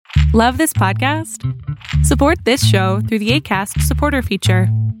Love this podcast? Support this show through the Acast supporter feature.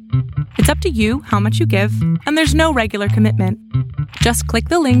 It's up to you how much you give, and there's no regular commitment. Just click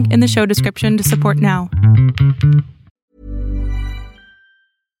the link in the show description to support now.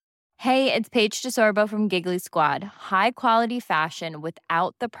 Hey, it's Paige DeSorbo from Giggly Squad. High quality fashion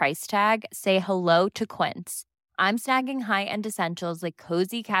without the price tag. Say hello to Quince. I'm snagging high-end essentials like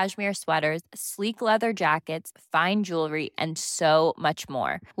cozy cashmere sweaters, sleek leather jackets, fine jewelry, and so much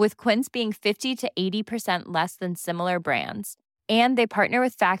more. With Quince being 50 to 80% less than similar brands. And they partner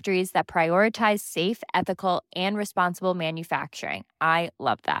with factories that prioritize safe, ethical, and responsible manufacturing. I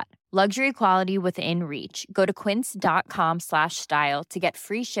love that. Luxury quality within reach. Go to quince.com/style to get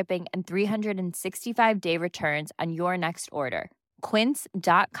free shipping and 365-day returns on your next order.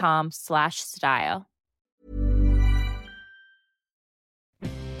 Quince.com/style.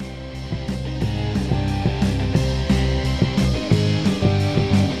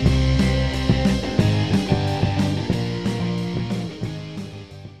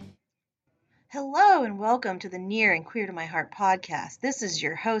 Hello and welcome to the Near and Queer to My Heart podcast. This is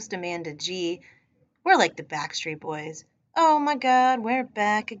your host, Amanda G. We're like the Backstreet Boys. Oh my God, we're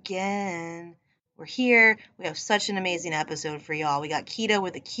back again. We're here. We have such an amazing episode for y'all. We got Keita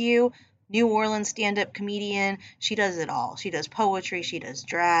with a Q, New Orleans stand-up comedian. She does it all. She does poetry. She does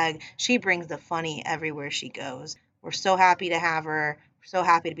drag. She brings the funny everywhere she goes. We're so happy to have her. We're so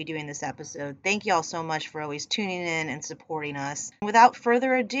happy to be doing this episode. Thank y'all so much for always tuning in and supporting us. Without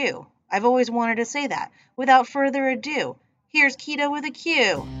further ado, I've always wanted to say that. Without further ado, here's Keita with a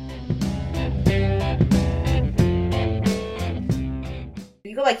Q.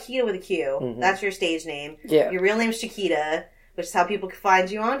 You go by Keita with a Q. Mm-hmm. That's your stage name. Yeah. Your real name's Chiquita, which is how people can find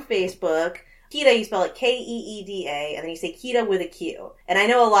you on Facebook. Keita, you spell it Keeda, and then you say Keita with a Q. And I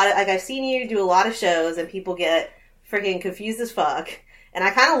know a lot of, like, I've seen you do a lot of shows, and people get freaking confused as fuck. And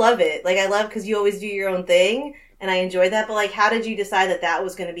I kind of love it. Like, I love because you always do your own thing. And I enjoyed that, but like, how did you decide that that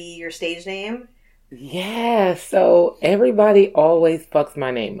was going to be your stage name? Yeah, so everybody always fucks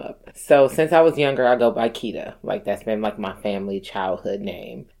my name up. So since I was younger, I go by Keita. Like, that's been like my family childhood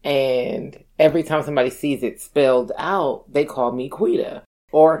name. And every time somebody sees it spelled out, they call me Quita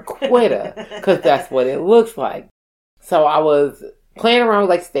or Quitta, because that's what it looks like. So I was playing around with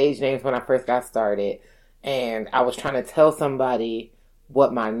like stage names when I first got started, and I was trying to tell somebody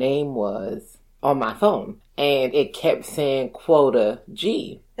what my name was on my phone. And it kept saying Quota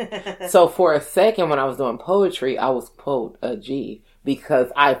G. So for a second when I was doing poetry, I was Quota G because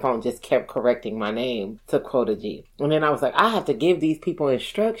iPhone just kept correcting my name to Quota G. And then I was like, I have to give these people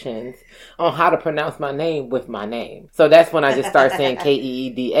instructions on how to pronounce my name with my name. So that's when I just started saying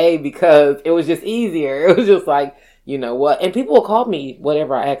Keeda because it was just easier. It was just like, you know what? And people will call me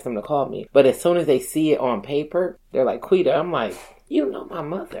whatever I ask them to call me. But as soon as they see it on paper, they're like, Quita. I'm like, you know my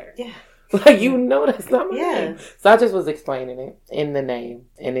mother. Yeah. Like, you know that's not my name. So I just was explaining it in the name,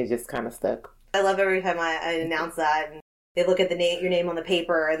 and it just kind of stuck. I love every time I announce that, and they look at the name, your name on the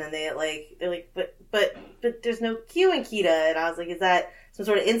paper, and then they're like, but there's no Q in Keita. And I was like, is that some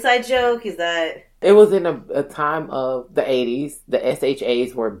sort of inside joke? Is that... It was in a time of the 80s. The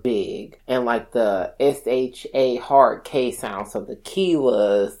SHAs were big. And like the SHA hard K sound. So the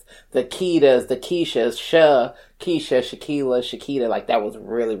Keelas, the Keetas, the Keishas, Keisha, Shaquila, Shakita. Like that was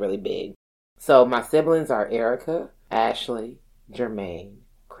really, really big. So my siblings are Erica, Ashley, Jermaine,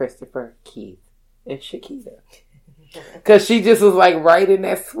 Christopher, Keith, and Shakita. Because she just was like right in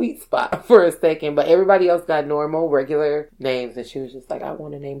that sweet spot for a second. But everybody else got normal, regular names. And she was just like, I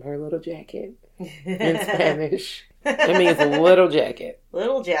want to name her Little Jacket in Spanish. It means little jacket.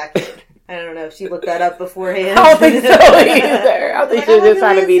 Little jacket. I don't know if she looked that up beforehand. I don't think so either. I think she was just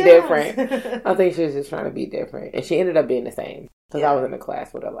trying to be different. I think she was just trying to be different. And she ended up being the same. Because I was in a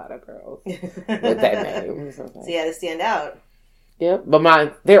class with a lot of girls with that name. So you had to stand out. Yep,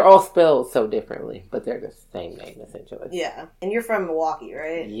 but they're all spelled so differently, but they're the same name, essentially. Yeah, and you're from Milwaukee,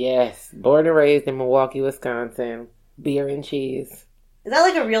 right? Yes, born and raised in Milwaukee, Wisconsin. Beer and cheese. Is that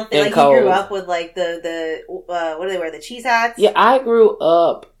like a real thing? And like cold. You grew up with like the what do they wear? The cheese hats? Yeah, I grew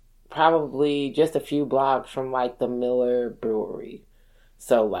up probably just a few blocks from like the Miller Brewery.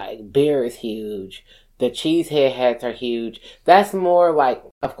 So like beer is huge. The cheesehead hats are huge. That's more like,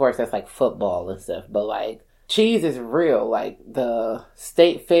 of course, that's like football and stuff, but like cheese is real. Like the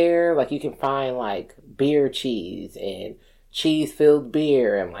state fair, like you can find like beer cheese and cheese-filled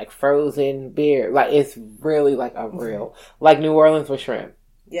beer and like frozen beer. Like it's really like a real, like New Orleans with shrimp.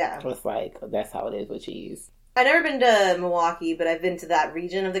 Yeah. It's like, that's how it is with cheese. I've never been to Milwaukee, but I've been to that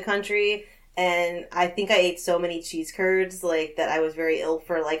region of the country, and I think I ate so many cheese curds, like, that I was very ill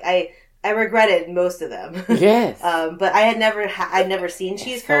for, like, I regretted most of them. Yes. But I'd never seen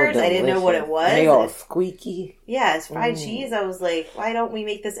cheese curds. I didn't know what it was. And they all squeaky. Yeah, it's fried cheese. I was like, why don't we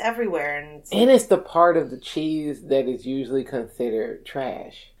make this everywhere? And it's the part of the cheese that is usually considered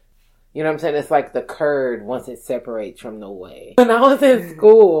trash. You know what I'm saying? It's like the curd once it separates from the whey. When I was in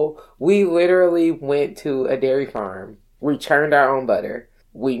school, we literally went to a dairy farm. We churned our own butter.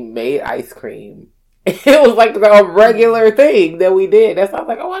 We made ice cream. It was like a regular thing that we did. That's why I was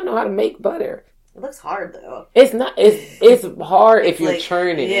like, oh, I know how to make butter. It looks hard though. It's not. It's hard if you're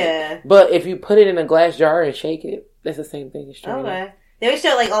churning it. But if you put it in a glass jar and shake it, that's the same thing as churning. Okay. They always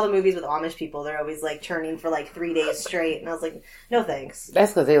show like all the movies with Amish people. They're always like churning for like 3 days straight, and I was like, no thanks.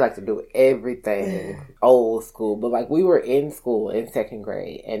 That's because they like to do everything old school. But like we were in school in 2nd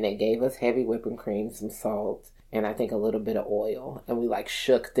grade, and they gave us heavy whipping cream, some salt, and I think a little bit of oil, and we like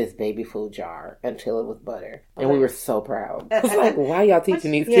shook this baby food jar until it was butter, and we were so proud. I was like, why y'all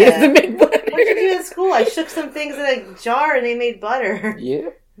teaching these kids to make butter? What did you do in school? I shook some things in a jar and they made butter. Yeah.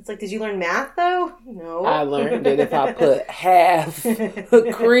 It's like, did you learn math though? No. I learned that if I put half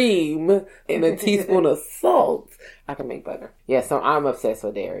cream and a teaspoon of salt, I can make butter. Yeah, so I'm obsessed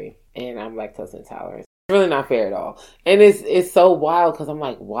with dairy, and I'm lactose intolerant. It's really not fair at all. And it's so wild because I'm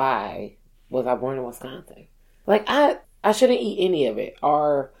like, why was I born in Wisconsin? Like, I shouldn't eat any of it.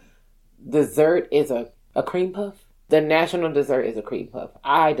 Our dessert is a cream puff. The national dessert is a cream puff.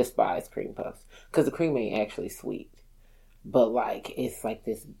 I despise cream puffs because the cream ain't actually sweet. But, like, it's like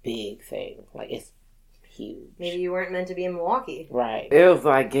this big thing. Like, it's huge. Maybe you weren't meant to be in Milwaukee. Right. It was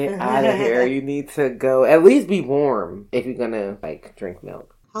like, get out of here. You need to go. At least be warm if you're going to, like, drink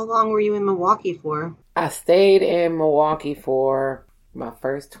milk. How long were you in Milwaukee for? I stayed in Milwaukee for my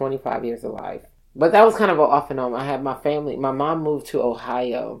first 25 years of life. But that was kind of off and on. I had my family. My mom moved to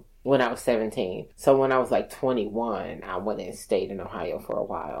Ohio when I was 17. So when I was, like, 21, I went and stayed in Ohio for a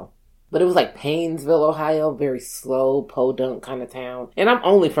while. But it was like Paynesville, Ohio, very slow, podunk kind of town. And I'm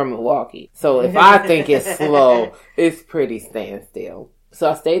only from Milwaukee. So if I think it's slow, it's pretty standstill.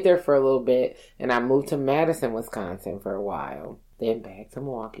 So I stayed there for a little bit, and I moved to Madison, Wisconsin for a while. Then back to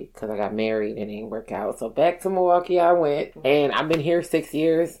Milwaukee because I got married and it didn't work out. So back to Milwaukee I went, and I've been here 6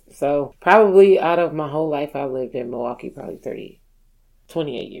 years. So probably out of my whole life I lived in Milwaukee, probably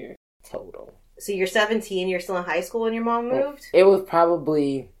 28 years total. So you're 17, you're still in high school when your mom moved? It was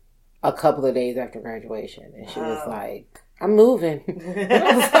probably a couple of days after graduation, and she was like, I'm moving. And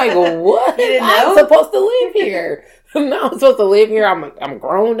I was like, what? You didn't know? I'm supposed to live here. No, I'm supposed to live here. I'm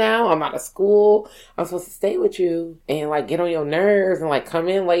grown now. I'm out of school. I'm supposed to stay with you and like get on your nerves and like come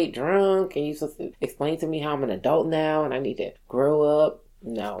in late drunk, and you're supposed to explain to me how I'm an adult now and I need to grow up.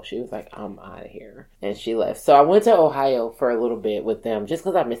 No, she was like, I'm out of here. And she left. So I went to Ohio for a little bit with them just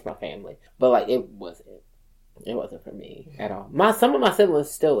because I missed my family. But like it wasn't for me at all. Some of my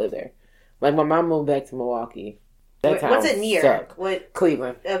siblings still live there. Like, my mom moved back to Milwaukee. What's it near?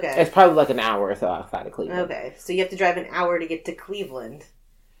 Cleveland. Okay. It's probably like an hour or so outside of Cleveland. Okay. So you have to drive an hour to get to Cleveland.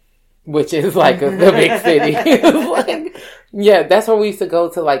 Which is like the big city. Like, yeah, that's where we used to go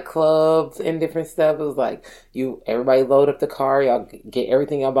to like clubs and different stuff. It was like, everybody load up the car, y'all get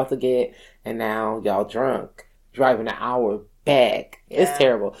everything y'all about to get, and now y'all drunk. Driving an hour back. Yeah. It's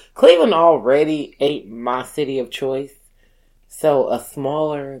terrible. Cleveland already ain't my city of choice. So a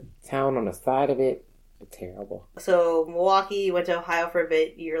smaller town on the side of it, terrible. So Milwaukee, you went to Ohio for a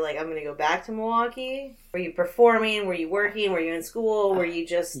bit. You're like, I'm going to go back to Milwaukee. Were you performing? Were you working? Were you in school? Were you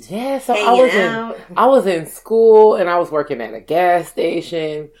just hanging out? I was in school and I was working at a gas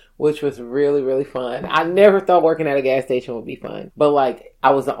station, which was really, really fun. I never thought working at a gas station would be fun. But like,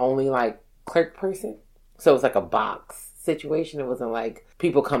 I was the only like clerk person. So it was like a box situation. It wasn't like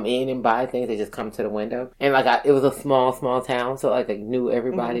people come in and buy things. They just come to the window. And like, it was a small town. So like, I knew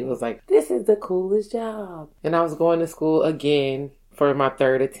everybody. It was like, this is the coolest job. And I was going to school again for my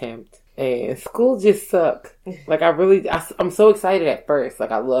third attempt. And school just sucked. Like, I'm so excited at first.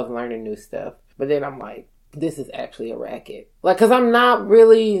 Like, I love learning new stuff. But then I'm like, this is actually a racket. Like, because I'm not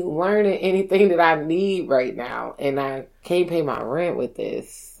really learning anything that I need right now. And I can't pay my rent with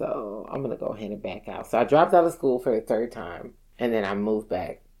this. So I'm going to go ahead and back out. So I dropped out of school for the third time. And then I moved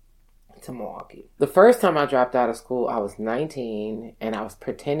back to Milwaukee. The first time I dropped out of school, I was 19. And I was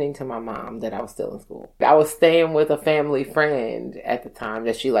pretending to my mom that I was still in school. I was staying with a family friend at the time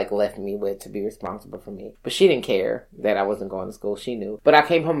that she like left me with to be responsible for me. But she didn't care that I wasn't going to school. She knew. But I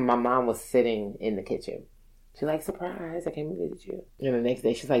came home and my mom was sitting in the kitchen. She's like, surprise, I came to visit you. And the next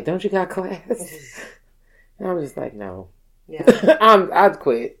day, she's like, don't you got class? And I'm just like, no. Yeah. I'd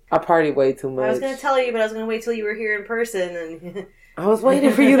quit. I party way too much. I was going to tell you, but I was going to wait till you were here in person. And I was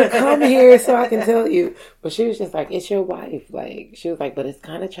waiting for you to come here so I can tell you. But she was just like, it's your wife. Like, she was like, but it's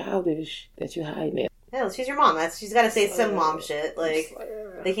kind of childish that you hiding it. Hell, she's your mom. She's got to say some mom shit. Like,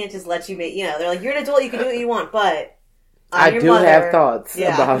 they can't just let you make, they're like, you're an adult, you can do what you want, but I do have thoughts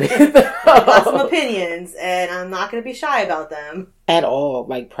about it. I've got some opinions, and I'm not going to be shy about them. At all.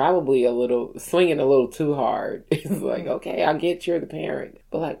 Like, probably swinging a little too hard. It's like, okay, I get you're the parent,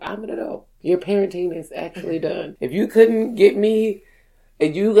 but like, I'm an adult. Your parenting is actually done. If you couldn't get me,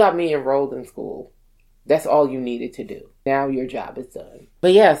 if you got me enrolled in school, that's all you needed to do. Now your job is done.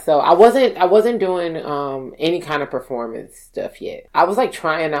 But yeah, so I wasn't doing any kind of performance stuff yet. I was like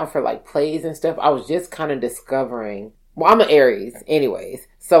trying out for like plays and stuff. I was just kind of discovering. Well, I'm an Aries anyways,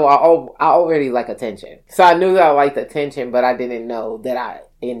 so I already like attention. So I knew that I liked attention, but I didn't know that I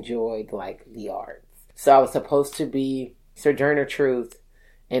enjoyed like the arts. So I was supposed to be Sojourner Truth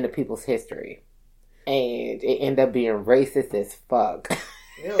in the People's History, and it ended up being racist as fuck.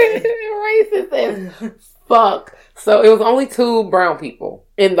 Really? Racist as fuck. So it was only 2 brown people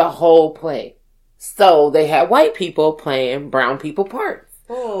in the whole play. So they had white people playing brown people parts.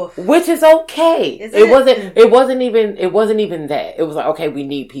 Oh. Which is okay. It wasn't even that. It was like, okay, we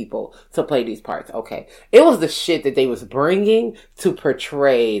need people to play these parts. Okay. It was the shit that they was bringing to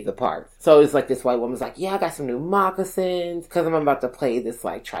portray the parts. So it's like this white woman's like, yeah, I got some new moccasins because I'm about to play this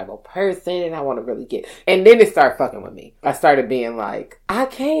like tribal person and I want to really get, and then it started fucking with me. I started being like, I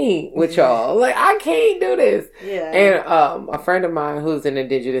can't with y'all. Like, I can't do this. Yeah. And a friend of mine who's an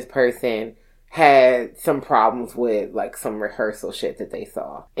indigenous person had some problems with like some rehearsal shit that they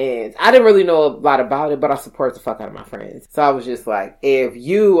saw. And I didn't really know a lot about it, but I support the fuck out of my friends. So I was just like, if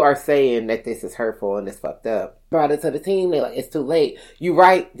you are saying that this is hurtful and it's fucked up, brought it to the team, they're like, it's too late. You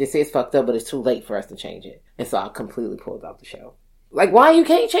right, this is fucked up, but it's too late for us to change it. And so I completely pulled out the show. Like, why you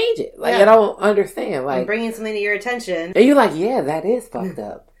can't change it? Like, I don't understand. Like, I'm bringing something to your attention. And you're like, yeah, that is fucked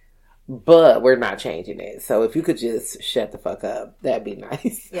up. But we're not changing it. So if you could just shut the fuck up, that'd be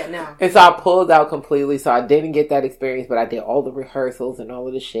nice. Yeah, no. And so I pulled out completely. So I didn't get that experience, but I did all the rehearsals and all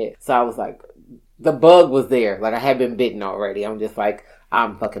of the shit. So I was like, the bug was there. Like, I had been bitten already. I'm just like,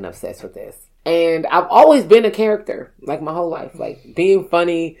 I'm fucking obsessed with this. And I've always been a character, like my whole life. Like, being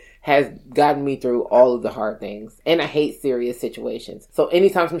funny has gotten me through all of the hard things. And I hate serious situations. So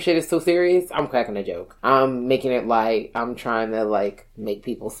anytime some shit is too serious, I'm cracking a joke. I'm making it light. I'm trying to, like, make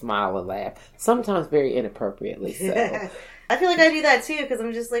people smile and laugh. Sometimes very inappropriately so. I feel like I do that too, because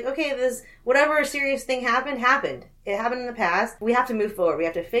I'm just like, okay, this, whatever serious thing happened. It happened in the past. We have to move forward. We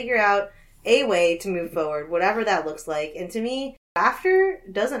have to figure out a way to move forward, whatever that looks like. And to me, laughter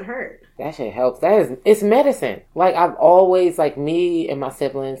doesn't hurt. That shit helps. It's medicine. Like, I've always, like, me and my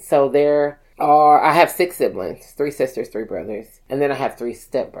siblings, so I have 6 siblings, 3 sisters, 3 brothers, and then I have 3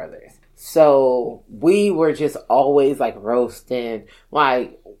 stepbrothers. So we were just always like roasting.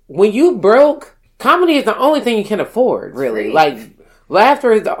 Like, when you broke, comedy is the only thing you can afford, really. Like,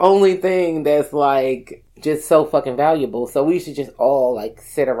 laughter is the only thing that's like just so fucking valuable. So we should just all like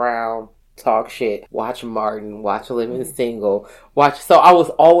sit around, talk shit, watch Martin, watch Living Single, so I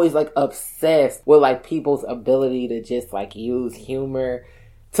was always like obsessed with like people's ability to just like use humor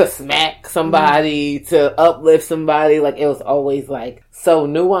to smack somebody, to uplift somebody. Like, it was always like so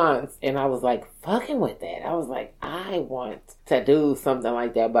nuanced, and I was like fucking with that. I was like, I want to do something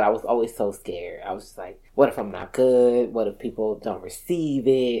like that, but I was always so scared. I was just like, what if I'm not good? What if people don't receive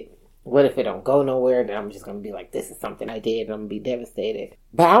it? What if it don't go nowhere? Then I'm just going to be like, this is something I did, and I'm going to be devastated.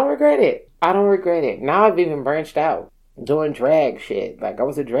 But I don't regret it. I don't regret it. Now I've even branched out, doing drag shit. Like, I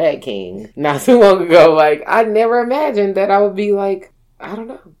was a drag king not too long ago. Like, I never imagined that I would be like, I don't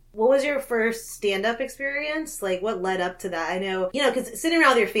know. What was your first stand-up experience? Like, what led up to that? I know, because sitting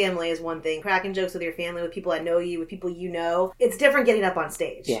around with your family is one thing. Cracking jokes with your family, with people that know you, with people you know. It's different getting up on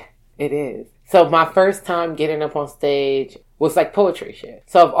stage. Yeah, it is. So my first time getting up on stage was like poetry shit.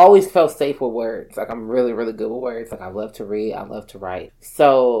 So I've always felt safe with words. Like, I'm really, really good with words. Like, I love to read. I love to write.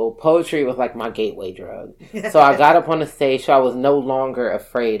 So poetry was like my gateway drug. So I got up on the stage, so I was no longer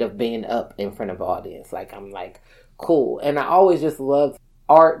afraid of being up in front of an audience. Like, I'm like, cool. And I always just loved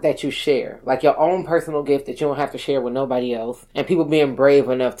art that you share, like your own personal gift that you don't have to share with nobody else, and people being brave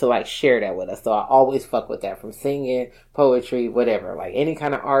enough to like share that with us. So I always fuck with that, from singing, poetry, whatever, like any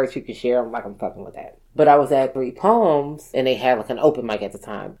kind of art you can share. I'm fucking with that. But I was at 3 Poems, and they had like an open mic at the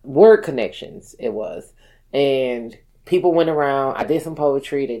time, Word Connections it was, and people went around. I did some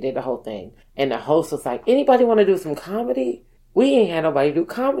poetry, they did the whole thing, and the host was like, anybody want to do some comedy? We ain't had nobody do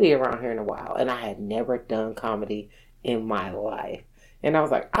comedy around here in a while, and I had never done comedy in my life. And I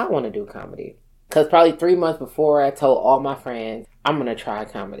was like, I want to do comedy. Because probably 3 months before, I told all my friends, I'm going to try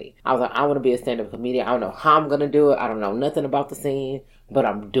comedy. I was like, I want to be a stand-up comedian. I don't know how I'm going to do it. I don't know nothing about the scene, but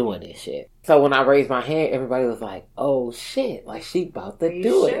I'm doing this shit. So when I raised my hand, everybody was like, oh shit, like she about to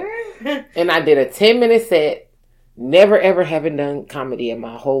do it. And I did a 10-minute set, never ever having done comedy in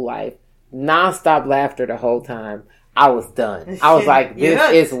my whole life, non-stop laughter the whole time. I was done. I was like,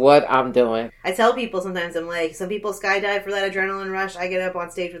 this is what I'm doing. I tell people sometimes, I'm like, some people skydive for that adrenaline rush. I get up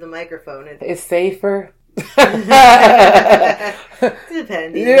on stage with a microphone. It's safer. Depending.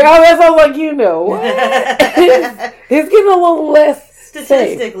 Yeah, that sounds like you know. It's getting a little less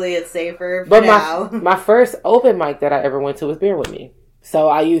statistically safe. It's safer but now. my first open mic that I ever went to was Beer With Me. So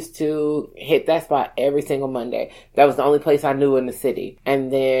I used to hit that spot every single Monday. That was the only place I knew in the city.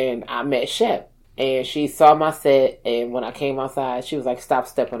 And then I met Shep. And she saw my set, and when I came outside, she was like, stop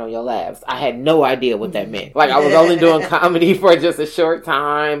stepping on your laughs. I had no idea what that meant. Like, I was only doing comedy for just a short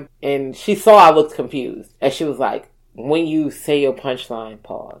time. And she saw I looked confused. And she was like, when you say your punchline,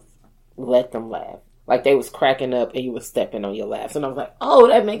 pause. Let them laugh. Like, they was cracking up, and you was stepping on your laughs. And I was like, oh,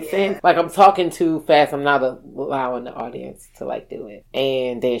 that makes sense. Like, I'm talking too fast. I'm not allowing the audience to, like, do it.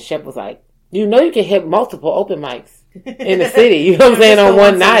 And then Shep was like, you know you can hit multiple open mics in the city, you know what I'm saying, on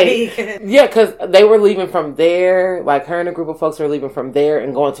one night. Yeah, because they were leaving from there, like her and a group of folks were leaving from there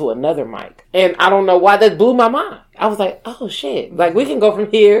and going to another mic. And I don't know why that blew my mind. I was like, oh shit, like we can go from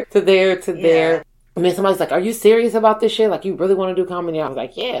here to there to there. And then somebody's like, are you serious about this shit? Like you really want to do comedy? I was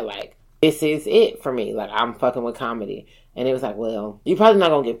like, yeah, like this is it for me. Like I'm fucking with comedy. And it was like, well, you're probably not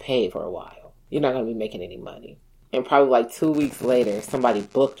going to get paid for a while. You're not going to be making any money. And probably like 2 weeks later, somebody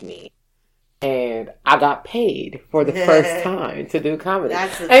booked me. And I got paid for the first time to do comedy.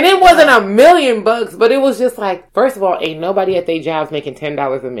 And it wasn't $1 million, but it was just like, first of all, ain't nobody at their jobs making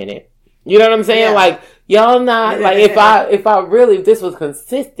 $10 a minute. You know what I'm saying? Yeah. Like, y'all not, like, if this was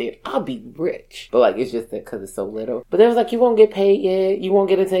consistent, I'll be rich. But, like, it's just that because it's so little. But they was like, you won't get paid yet. You won't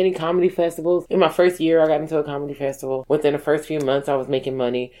get into any comedy festivals. In my first year, I got into a comedy festival. Within the first few months, I was making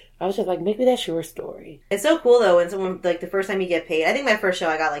money. I was just like, maybe that's your story. It's so cool, though, when someone, like, the first time you get paid. I think my first show,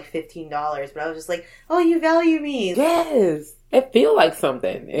 I got, like, $15. But I was just like, oh, you value me. Yes. It feels like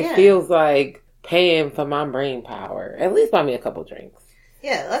something. It feels like paying for my brain power. At least buy me a couple drinks.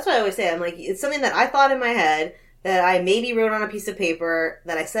 Yeah, that's what I always say. I'm like, it's something that I thought in my head, that I maybe wrote on a piece of paper,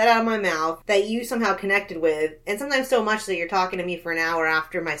 that I said out of my mouth, that you somehow connected with, and sometimes so much that you're talking to me for an hour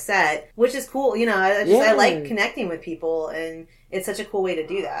after my set, which is cool. You know, I like connecting with people, and it's such a cool way to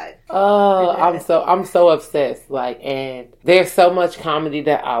do that. Oh, I'm so obsessed. Like, and there's so much comedy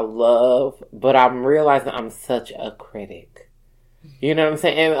that I love, but I'm realizing I'm such a critic. You know what I'm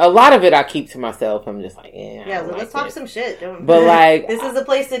saying? And a lot of it I keep to myself. I'm just like, let's talk some shit. But like, this is the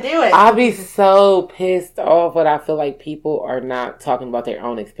place to do it. I'll be so pissed off when I feel like people are not talking about their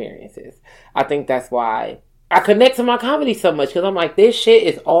own experiences. I think that's why I connect to my comedy so much, because I'm like, this shit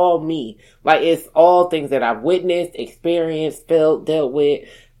is all me. Like, it's all things that I've witnessed, experienced, felt, dealt with,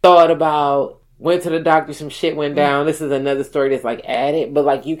 thought about, went to the doctor, some shit went down. This is another story that's like added, but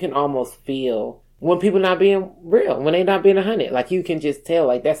like you can almost feel when people not being real, when they not being 100. Like, you can just tell,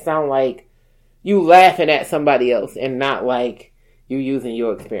 like, that sound like you laughing at somebody else and not like you using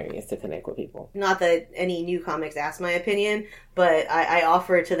your experience to connect with people. Not that any new comics ask my opinion, but I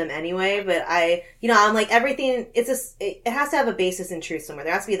offer it to them anyway. But I'm like, everything, it has to have a basis in truth somewhere.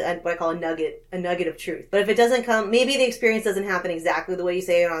 There has to be what I call a nugget of truth. But if it doesn't come, maybe the experience doesn't happen exactly the way you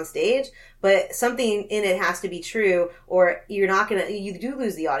say it on stage, but something in it has to be true, or you do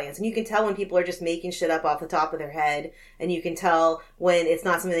lose the audience. And you can tell when people are just making shit up off the top of their head, and you can tell when it's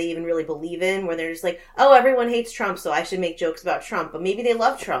not something they even really believe in, where they're just like, oh, everyone hates Trump, so I should make jokes about Trump. But maybe they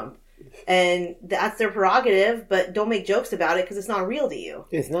love Trump, and that's their prerogative, but don't make jokes about it because it's not real to you.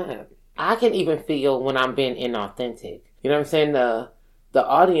 It's not. I can even feel when I'm being inauthentic. You know what I'm saying? The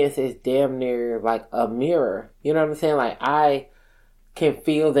audience is damn near like a mirror. You know what I'm saying? Like, I can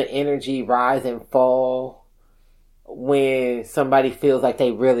feel the energy rise and fall when somebody feels like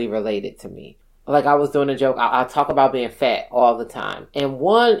they really related to me. Like, I was doing a joke. I talk about being fat all the time. And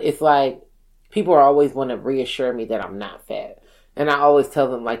one, it's like, people are always want to reassure me that I'm not fat. And I always tell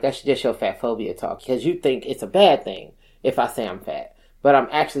them, like, that's just your fat phobia talk. Because you think it's a bad thing if I say I'm fat. But I'm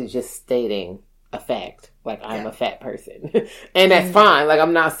actually just stating a fact. Like, I'm a fat person. And that's fine. Like,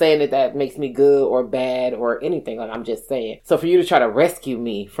 I'm not saying that makes me good or bad or anything. Like, I'm just saying. So for you to try to rescue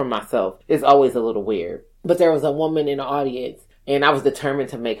me from myself is always a little weird. But there was a woman in the audience, and I was determined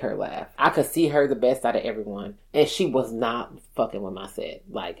to make her laugh. I could see her the best out of everyone. And she was not fucking with my set,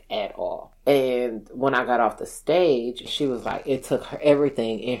 like, at all. And when I got off the stage, she was like, it took her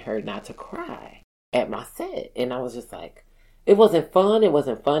everything in her not to cry at my set. And I was just like, it wasn't fun, it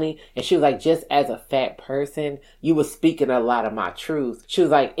wasn't funny. And she was like, just as a fat person, you were speaking a lot of my truth. She was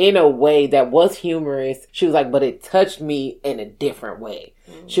like, in a way that was humorous. She was like, but it touched me in a different way.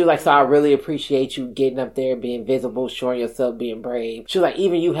 She was like, so I really appreciate you getting up there, being visible, showing yourself, being brave. She was like,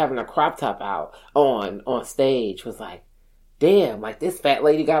 even you having a crop top out on stage was like, damn, like this fat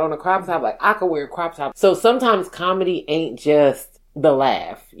lady got on a crop top. Like I could wear a crop top. So sometimes comedy ain't just the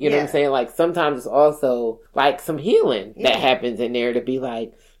laugh. You know what I'm saying? Like sometimes it's also like some healing that happens in there to be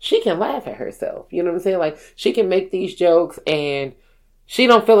like, she can laugh at herself. You know what I'm saying? Like she can make these jokes and she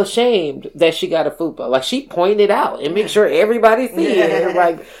don't feel ashamed that she got a fupa. Like she pointed out and make sure everybody see it.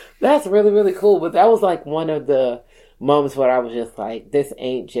 Like that's really, really cool. But that was like one of the moments where I was just like, this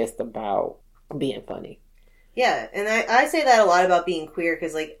ain't just about being funny. Yeah, and I say that a lot about being queer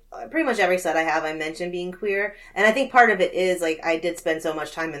because, like, pretty much every set I have, I mention being queer. And I think part of it is, like, I did spend so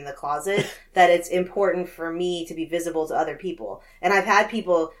much time in the closet that it's important for me to be visible to other people. And I've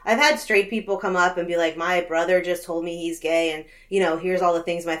had straight people come up and be like, my brother just told me he's gay and, you know, here's all the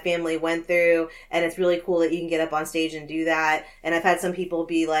things my family went through. And it's really cool that you can get up on stage and do that. And I've had some people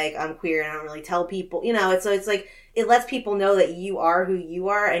be like, I'm queer and I don't really tell people, you know, it's like, it lets people know that you are who you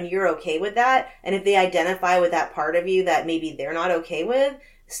are and you're okay with that. And if they identify with that part of you that maybe they're not okay with,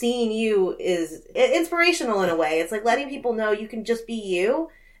 seeing you is inspirational in a way. It's like letting people know you can just be you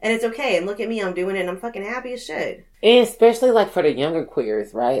and it's okay. And look at me, I'm doing it and I'm fucking happy as shit. And especially like for the younger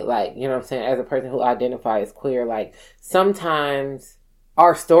queers, right? Like, you know what I'm saying? As a person who identifies as queer, like sometimes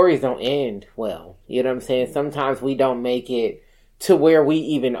our stories don't end well. You know what I'm saying? Sometimes we don't make it to where we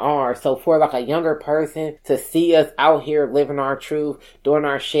even are. So for like a younger person to see us out here living our truth, doing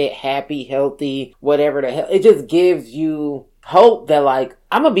our shit, happy, healthy, whatever the hell, it just gives you hope that like,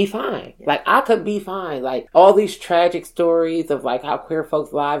 I'm gonna be fine. Like I could be fine. Like all these tragic stories of like how queer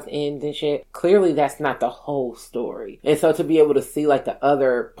folks' lives end and shit, clearly that's not the whole story. And so to be able to see like the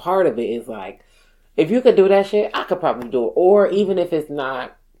other part of it is like, if you could do that shit, I could probably do it. Or even if it's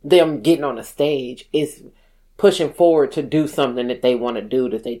not them getting on a stage, it's pushing forward to do something that they want to do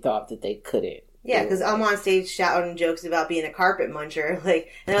that they thought that they couldn't. Yeah, because I'm on stage shouting jokes about being a carpet muncher. Like,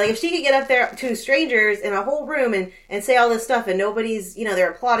 and they're like, if she could get up there to strangers in a whole room and say all this stuff and nobody's, you know,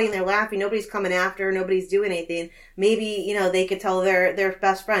 they're applauding, they're laughing, nobody's coming after her, nobody's doing anything, maybe, you know, they could tell their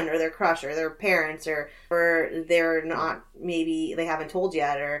best friend or their crush or their parents or they're not, maybe they haven't told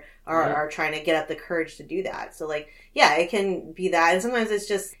yet or are trying to get up the courage to do that. So like, yeah, it can be that. And sometimes it's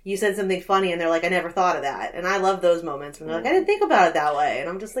just, you said something funny and they're like, I never thought of that. And I love those moments when they're like, I didn't think about it that way. And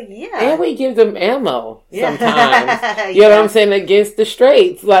I'm just like, yeah. And we give them ammo sometimes. You know what I'm saying? Against the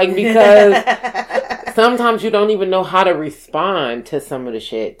straights. Like, because sometimes you don't even know how to respond to some of the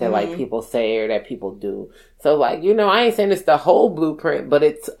shit that like people say or that people do. So like, you know, I ain't saying it's the whole blueprint, but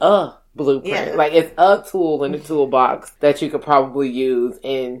it's a blueprint. Yeah. Like it's a tool in the toolbox that you could probably use.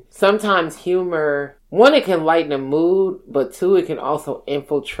 And sometimes humor, one, it can lighten a mood, but two, it can also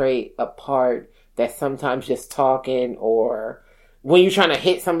infiltrate a part that sometimes just talking or when you're trying to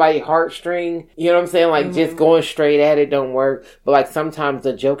hit somebody's heartstring, you know what I'm saying? Like just going straight at it don't work. But like sometimes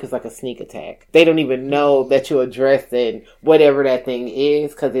the joke is like a sneak attack. They don't even know that you're addressing whatever that thing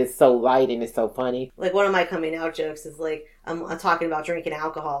is because it's so light and it's so funny. Like one of my coming out jokes is like, I'm talking about drinking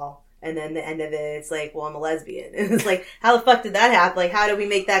alcohol. And then the end of it, it's like, well, I'm a lesbian. And it's like, how the fuck did that happen? Like, how do we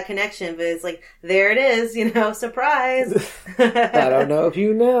make that connection? But it's like, there it is, you know, surprise. I don't know if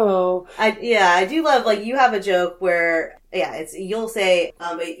you know. I do love, like, you have a joke where, you'll say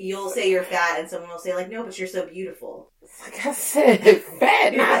you're fat and someone will say, like, no, but you're so beautiful. Like I said,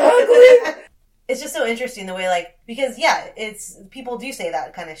 fat, not ugly. It's just so interesting the way, like, because, it's, people do say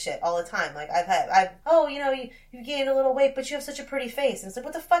that kind of shit all the time. Like, you know, you gained a little weight, but you have such a pretty face. And it's like,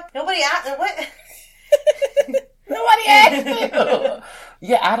 what the fuck? Nobody asked, what? Nobody asked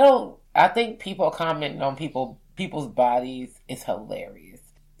you. I think people commenting on people's bodies is hilarious.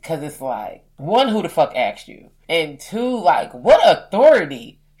 Because it's like, one, who the fuck asked you? And two, like, what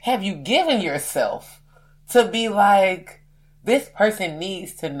authority have you given yourself to be like, this person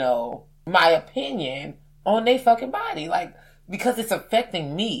needs to know my opinion on their fucking body, like, because it's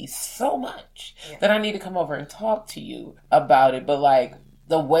affecting me so much that I need to come over and talk to you about it. But like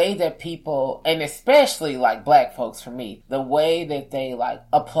the way that people, and especially like black folks for me, the way that they like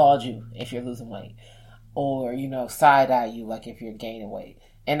applaud you if you're losing weight or, you know, side eye you like if you're gaining weight.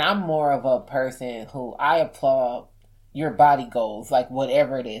 And I'm more of a person who I applaud your body goals, like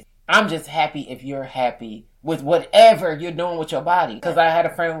whatever it is. I'm just happy if you're happy with whatever you're doing with your body. Because I had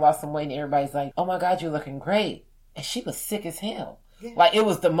a friend who lost some weight and everybody's like, oh my God, you're looking great. And she was sick as hell. Yeah. Like, it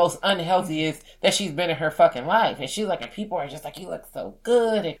was the most unhealthiest that she's been in her fucking life. And she's like, and people are just like, you look so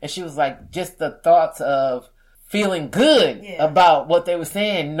good. And she was like, just the thoughts of feeling good Yeah. about what they were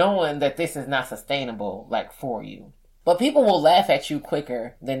saying, knowing that this is not sustainable, like, for you. But people will laugh at you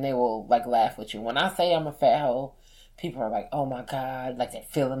quicker than they will, like, laugh with you. When I say I'm a fat hoe, people are like, oh my God, like they're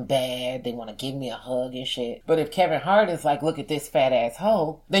feeling bad. They want to give me a hug and shit. But if Kevin Hart is like, look at this fat ass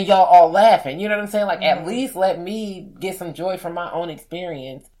hoe, then y'all all laughing. You know what I'm saying? Like, at least let me get some joy from my own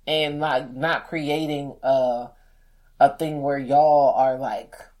experience and like not creating a thing where y'all are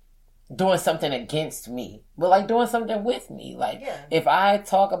like doing something against me, but like doing something with me. Like, if I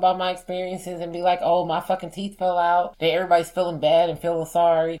talk about my experiences and be like, oh, my fucking teeth fell out, then everybody's feeling bad and feeling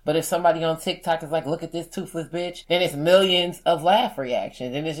sorry. But if somebody on TikTok is like, look at this toothless bitch, then it's millions of laugh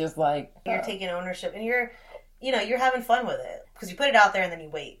reactions. And it's just like, you're taking ownership and you're having fun with it because you put it out there and then you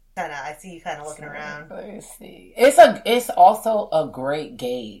wait. I see you kind of looking around. Let's see. It's also a great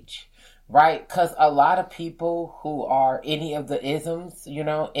gauge. Right? Because a lot of people who are any of the isms,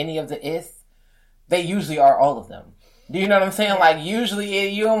 any of the is, they usually are all of them. Do you know what I'm saying? Like, usually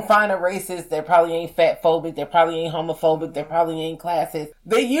you don't find a racist that probably ain't fat phobic, that probably ain't homophobic, that probably ain't classist.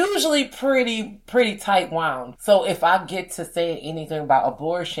 They're usually pretty tight wound. So if I get to say anything about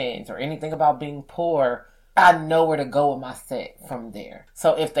abortions or anything about being poor, I know where to go with my set from there.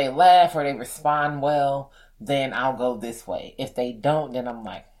 So if they laugh or they respond well, then I'll go this way. If they don't, then I'm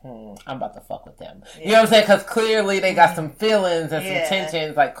like, I'm about to fuck with them. You know what I'm saying? Because clearly they got some feelings and some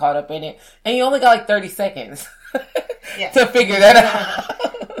tensions like caught up in it. And you only got like 30 seconds to figure that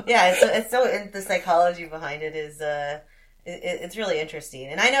out. It's so the psychology behind it is, it's really interesting.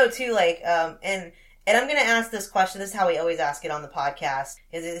 And I know too, like, and I'm going to ask this question. This is how we always ask it on the podcast.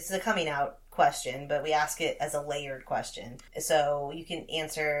 It's a coming out question, but we ask it as a layered question. So you can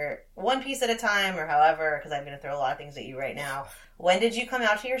answer one piece at a time or however, because I'm going to throw a lot of things at you right now. When did you come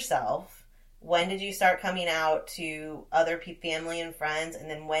out to yourself? When did you start coming out to other family and friends? And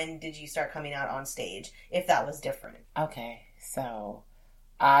then when did you start coming out on stage, if that was different? Okay, so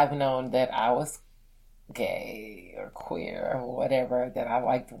I've known that I was gay or queer or whatever, that I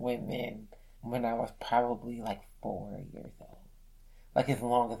liked women when I was probably like 4 years old. Like, as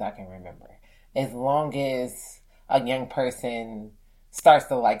long as I can remember. As long as a young person starts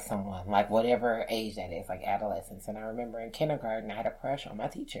to like someone, like whatever age that is, like adolescence. And I remember in kindergarten, I had a crush on my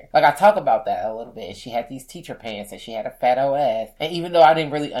teacher. Like, I talk about that a little bit. She had these teacher pants and she had a fat ass. And even though I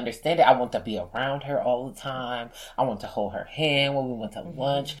didn't really understand it, I wanted to be around her all the time. I wanted to hold her hand when we went to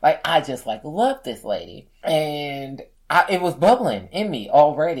lunch. Like, I just like loved this lady. And it was bubbling in me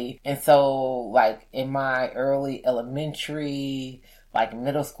already. And so, like, in my early elementary, like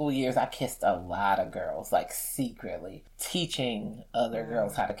middle school years, I kissed a lot of girls, like secretly, teaching other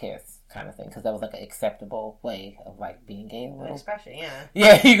girls how to kiss, kind of thing, because that was like an acceptable way of like being gay a little. Expression, yeah.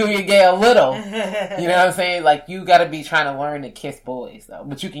 Yeah, you can be gay a little. You know what I'm saying? Like, you got to be trying to learn to kiss boys, though,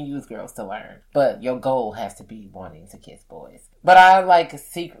 but you can use girls to learn. But your goal has to be wanting to kiss boys. But I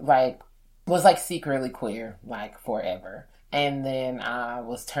was secretly queer, like forever, and then I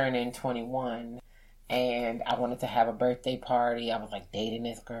was turning 21. And I wanted to have a birthday party. I was like dating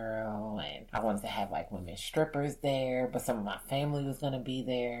this girl, and I wanted to have like women strippers there, but some of my family was going to be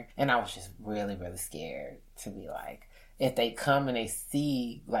there. And I was just really, really scared to be like, if they come and they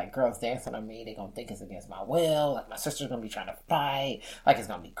see like girls dancing on me, they're going to think it's against my will. Like, my sister's going to be trying to fight. Like, it's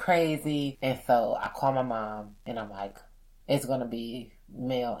going to be crazy. And so I call my mom and I'm like, it's going to be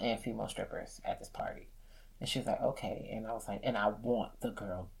male and female strippers at this party. And she was like, okay. And I was like, and I want the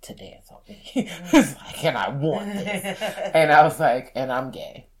girl to dance on me. It's like, and I want this. And I was like, and I'm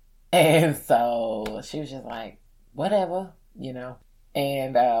gay. And so she was just like, whatever,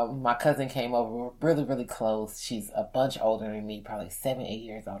 And my cousin came over. We were really, really close. She's a bunch older than me, probably 7, 8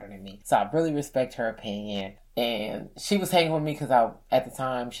 years older than me. So I really respect her opinion. And she was hanging with me because at the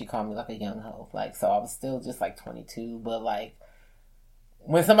time, she called me like a young hoe. Like, so I was still just like 22, but like,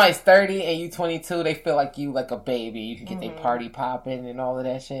 when somebody's 30 and you 22, they feel like you like a baby. You can get their party popping and all of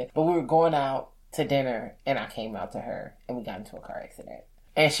that shit. But we were going out to dinner and I came out to her and we got into a car accident.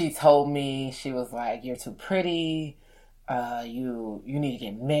 And she told me, she was like, you're too pretty. You need to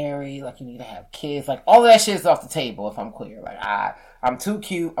get married. Like, you need to have kids. Like, all of that shit is off the table if I'm queer. Like, I'm too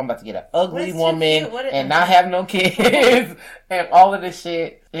cute. I'm about to get an ugly woman and not have no kids and all of this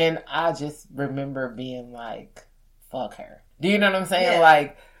shit. And I just remember being like, fuck her. Do you know what I'm saying? Yeah.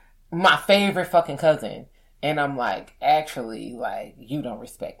 Like, my favorite fucking cousin. And I'm like, actually, like, you don't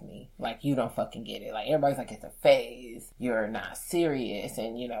respect me. Like, you don't fucking get it. Like, everybody's like, it's a phase. You're not serious.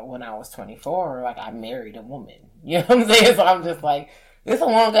 And, when I was 24, like, I married a woman. You know what I'm saying? So I'm just like, it's a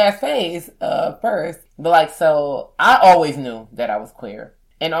long-ass phase, first. But, like, so I always knew that I was queer.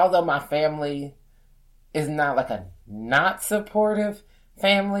 And although my family is not, like, a not supportive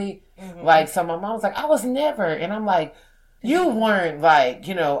family. Like, so my mom was like, I was never. And I'm like, you weren't, like,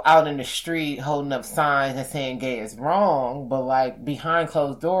 you know, out in the street holding up signs and saying gay is wrong, but, like, behind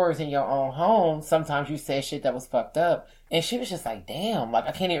closed doors in your own home, sometimes you said shit that was fucked up. And she was just like, damn, like,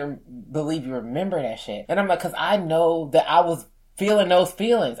 I can't even believe you remember that shit. And I'm like, because I know that I was feeling those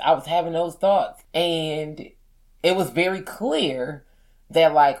feelings. I was having those thoughts. And it was very clear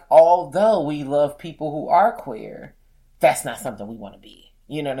that, like, although we love people who are queer, that's not something we want to be.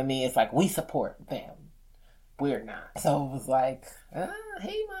 You know what I mean? It's like, we support them. We're not. So it was like,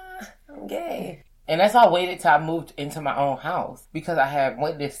 hey, Ma, I'm gay. And that's why I waited till I moved into my own house, because I have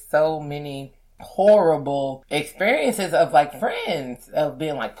witnessed so many horrible experiences of, like, friends of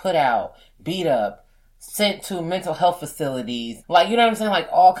being, like, put out, beat up, sent to mental health facilities. Like, you know what I'm saying? Like,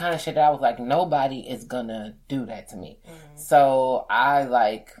 all kind of shit that I was like, nobody is gonna do that to me. So I,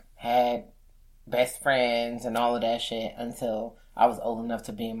 like, had best friends and all of that shit until I was old enough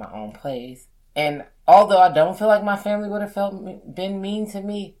to be in my own place. And although I don't feel like my family would have been mean to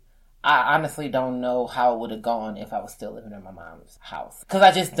me, I honestly don't know how it would have gone if I was still living in my mom's house. Because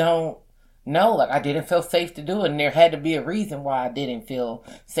I just don't know. Like, I didn't feel safe to do it. And there had to be a reason why I didn't feel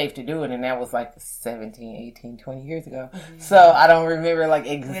safe to do it. And that was like 17, 18, 20 years ago. So I don't remember, like,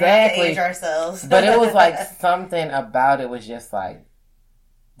 exactly. We have to age ourselves. But it was like something about it was just like,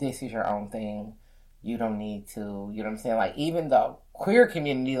 this is your own thing. You don't need to, you know what I'm saying? Like, even the queer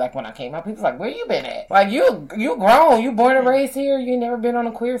community, like, when I came out, people was like, where you been at? Like, you grown, you born and raised here, you never been on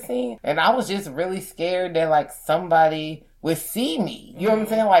a queer scene. And I was just really scared that, like, somebody would see me. You know what I'm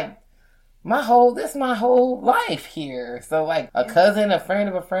saying? Like, this is my whole life here. So, like, a cousin, a friend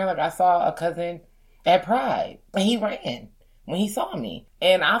of a friend, like, I saw a cousin at Pride, and he ran when he saw me.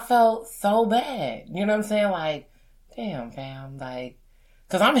 And I felt so bad. You know what I'm saying? Like, damn, fam, like,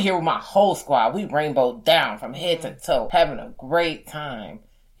 because I'm here with my whole squad. We rainbowed down from head to toe, having a great time.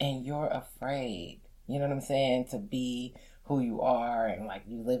 And you're afraid, you know what I'm saying, to be who you are and, like,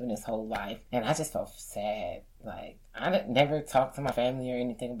 you living this whole life. And I just felt sad. Like, I never talked to my family or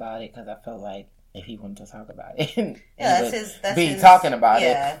anything about it because I felt like if he wanted to talk about it, that's his talking about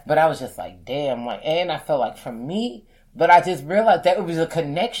it. But I was just like, damn. Like, and I felt like for me, but I just realized that it was a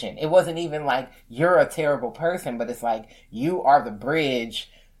connection. It wasn't even like you're a terrible person, but it's like you are the bridge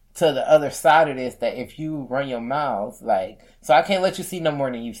to the other side of this, that if you run your mouth, like, so I can't let you see no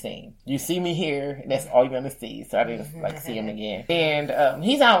more than you've seen. You see me here, and that's all you're going to see. So I didn't, like, see him again. And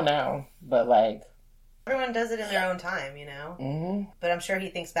he's out now, but, like, everyone does it in their own time, you know? But I'm sure he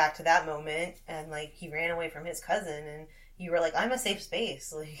thinks back to that moment, and, like, he ran away from his cousin, and you were like, I'm a safe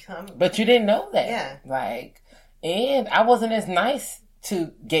space. Like, But you didn't know that. Yeah. Like, and I wasn't as nice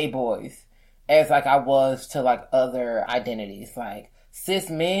to gay boys as, like, I was to, like, other identities. Like, cis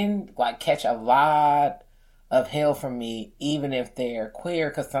men, like, catch a lot of hell from me, even if they're queer,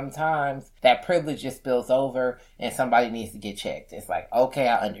 because sometimes that privilege just spills over and somebody needs to get checked. It's like, okay,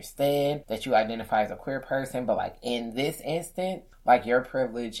 I understand that you identify as a queer person, but, like, in this instant, like, your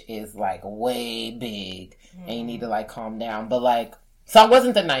privilege is, like, way big, and you need to, like, calm down. But, like, so I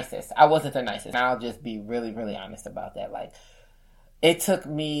wasn't the nicest. And I'll just be really, really honest about that. Like, it took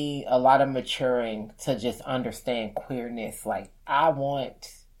me a lot of maturing to just understand queerness. Like, I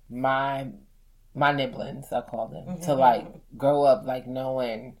want my nibblings, I call them, to, like, grow up, like,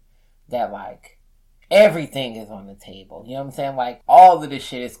 knowing that, like, everything is on the table. You know what I'm saying? Like, all of this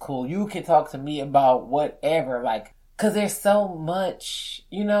shit is cool. You can talk to me about whatever, like, because there's so much,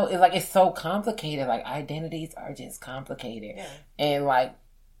 you know, it's so complicated. Like, identities are just complicated. Yeah. And, like,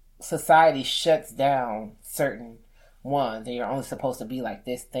 society shuts down certain ones, and you're only supposed to be like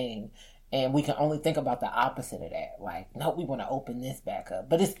this thing. And we can only think about the opposite of that. Like, no, we want to open this back up.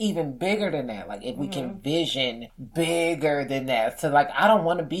 But it's even bigger than that. Like, if we can vision bigger than that. So, like, I don't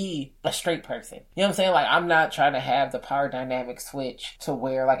want to be a straight person. You know what I'm saying? Like, I'm not trying to have the power dynamic switch to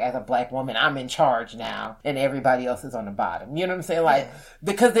where, like, as a black woman, I'm in charge now and everybody else is on the bottom. You know what I'm saying? Like,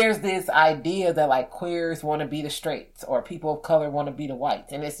 because there's this idea that, like, queers want to be the straights or people of color want to be the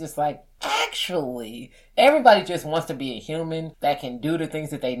whites. And it's just like, actually, everybody just wants to be a human that can do the things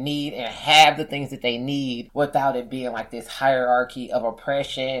that they need and have the things that they need without it being like this hierarchy of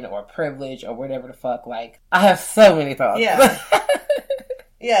oppression or privilege or whatever the fuck. Like, I have so many thoughts. Yeah.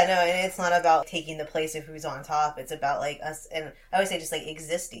 Yeah, no, and it's not about taking the place of who's on top. It's about, like, us, and I always say just, like,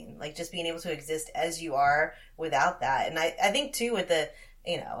 existing. Like, just being able to exist as you are without that. And I think, too, with the,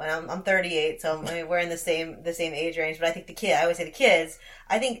 you know, and I'm 38, so I mean, we're in the same age range, but I think I always say the kids,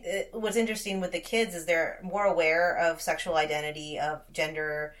 I think what's interesting with the kids is they're more aware of sexual identity, of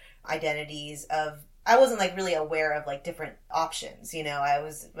gender identities, of I wasn't like really aware of like different options. You know, I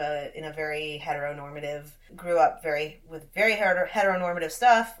was in a very heteronormative, grew up with very heteronormative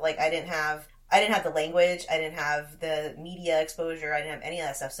stuff. Like I didn't have the language, I didn't have the media exposure, I didn't have any of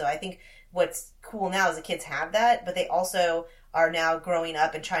that stuff. So I think what's cool now is the kids have that, but they also are now growing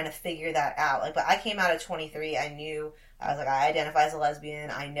up and trying to figure that out. Like, but I came out at 23, I was like, I identify as a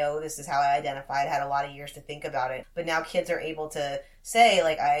lesbian. I know this is how I identified. Had a lot of years to think about it. But now kids are able to say,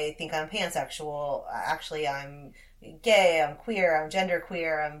 like, I think I'm pansexual. Actually, I'm gay. I'm queer. I'm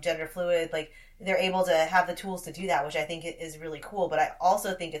genderqueer. I'm gender fluid. Like, they're able to have the tools to do that, which I think is really cool. But I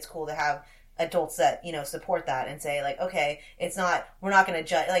also think it's cool to have adults that, you know, support that and say, like, okay, we're not going to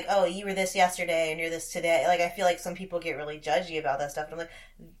judge, like, oh, you were this yesterday and you're this today. Like, I feel like some people get really judgy about that stuff. And I'm like,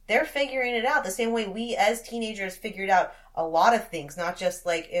 they're figuring it out the same way we as teenagers figured out a lot of things, not just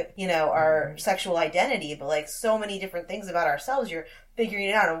like, you know, our sexual identity, but like so many different things about ourselves. You're figuring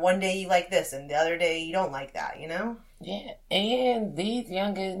it out, and one day you like this and the other day you don't like that, you know? Yeah, and these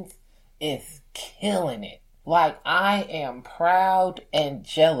youngins is killing it. Like, I am proud and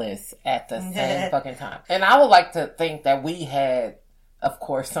jealous at the same fucking time. And I would like to think that we had, of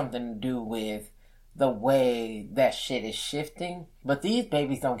course, something to do with the way that shit is shifting. But these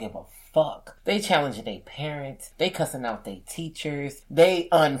babies don't give a fuck. They challenging their parents. They cussing out their teachers. They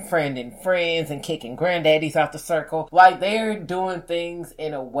unfriending friends and kicking granddaddies out the circle. Like, they're doing things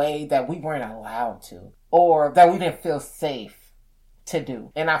in a way that we weren't allowed to. Or that we didn't feel safe to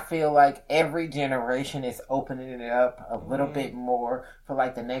do. And I feel like every generation is opening it up a little bit more for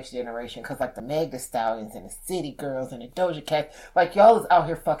like the next generation, because like the Meg Thee Stallions and the City Girls and the Doja Cat, like y'all is out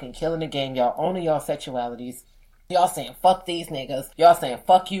here fucking killing the game. Y'all owning y'all sexualities. Y'all saying fuck these niggas. Y'all saying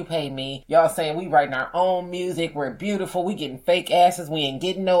fuck you, pay me. Y'all saying we writing our own music. We're beautiful. We getting fake asses. We ain't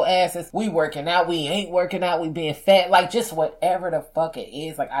getting no asses. We working out. We ain't working out. We being fat. Like, just whatever the fuck it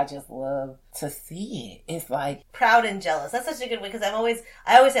is. Like, I just love to see it. It's like proud and jealous. That's such a good way, because I always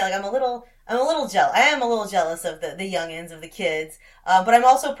say, like, I'm a little jealous. I am a little jealous of the youngins, of the kids, but I'm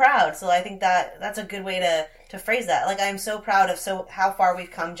also proud. So I think that's a good way to phrase that. Like, I'm so proud of how far we've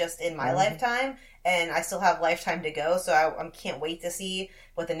come just in my lifetime. And I still have lifetime to go, so I can't wait to see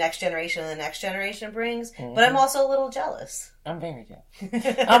what the next generation and the next generation brings. Mm-hmm. But I'm also a little jealous. I'm very jealous.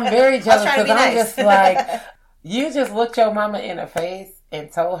 I'm very jealous because I'm just like, you just looked your mama in the face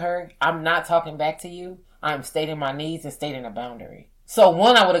and told her, I'm not talking back to you. I'm stating my needs and stating a boundary. So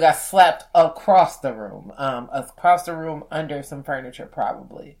one, I would have got slapped across the room under some furniture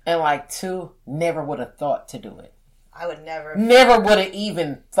probably. And like two, never would have thought to do it. I would never would have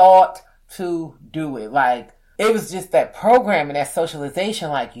even thought to do it. Like, it was just that programming, that socialization.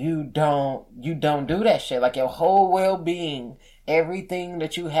 Like, you don't do that shit. Like, your whole well-being, everything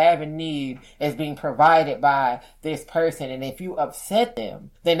that you have and need is being provided by this person. And if you upset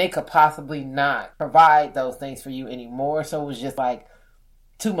them, then they could possibly not provide those things for you anymore. So it was just like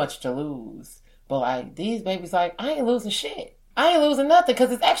too much to lose. But like, these babies, like, I ain't losing shit. I ain't losing nothing, because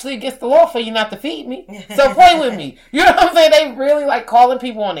it's actually against the law for you not to feed me. So play with me. You know what I'm saying? They really like calling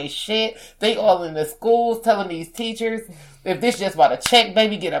people on their shit. They all in the schools telling these teachers, if this just about a check,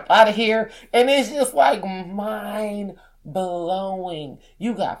 baby, get up out of here. And it's just like mind blowing.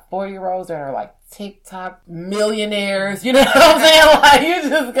 You got 4-year-olds that are like TikTok millionaires. You know what I'm saying? Like, you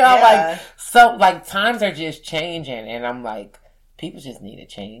just got like times are just changing, and I'm like, people just need to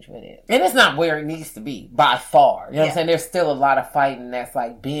change with it. And it's not where it needs to be, by far. You know what I'm saying? There's still a lot of fighting that's,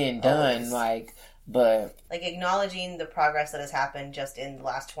 like, being done, but... Like, acknowledging the progress that has happened just in the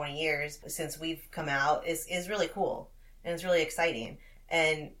last 20 years since we've come out is really cool. And it's really exciting.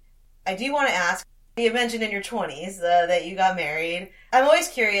 And I do want to ask, you mentioned in your 20s that you got married. I'm always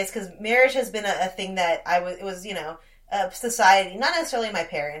curious, because marriage has been a thing that it was, you know... society, not necessarily my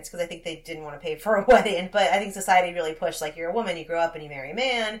parents, because I think they didn't want to pay for a wedding, but I think society really pushed, like, you're a woman, you grow up and you marry a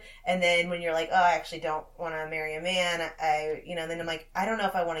man, and then when you're like, oh, I actually don't want to marry a man, then I'm like, I don't know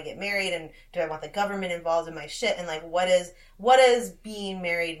if I want to get married, and do I want the government involved in my shit, and like, what does being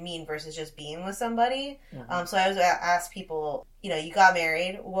married mean versus just being with somebody? Mm-hmm. So I always ask people, you know, you got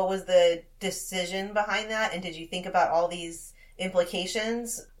married, what was the decision behind that, and did you think about all these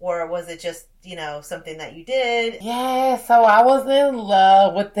implications, or was it just, you know, something that you did? Yeah, so I was in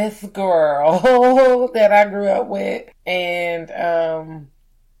love with this girl that I grew up with, and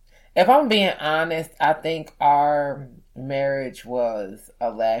if I'm being honest, I think our marriage was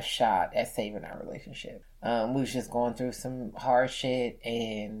a last shot at saving our relationship. We was just going through some hard shit,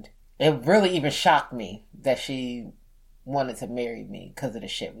 and it really even shocked me that she wanted to marry me because of the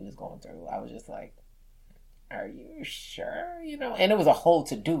shit we was going through. I was just like, are you sure? You know, and it was a whole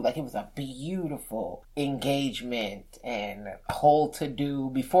to-do. Like, it was a beautiful engagement and a whole to-do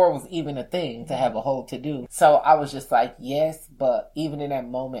before it was even a thing to have a whole to-do. So I was just like, yes, but even in that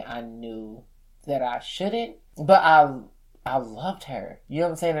moment, I knew that I shouldn't. But I loved her. You know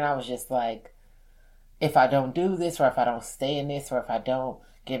what I'm saying? And I was just like, if I don't do this, or if I don't stay in this, or if I don't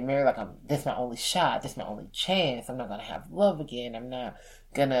get married, like, this is my only shot, this is my only chance. I'm not going to have love again. I'm not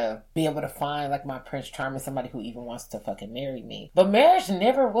gonna be able to find like my Prince Charming, somebody who even wants to fucking marry me. But marriage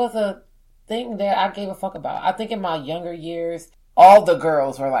never was a thing that I gave a fuck about. I think in my younger years, all the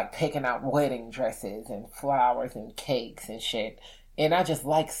girls were like picking out wedding dresses and flowers and cakes and shit. And I just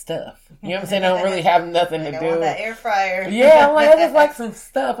like stuff. You know what I'm saying? I don't really have nothing to do. I want that air fryer. Yeah, I'm like, I just like some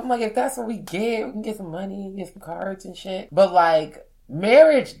stuff. I'm like, if that's what we can get some money, get some cards and shit. But like,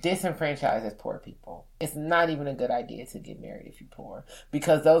 marriage disenfranchises poor people. It's not even a good idea to get married if you're poor,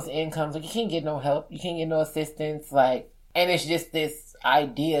 because those incomes, like, you can't get no help, you can't get no assistance, like, and it's just this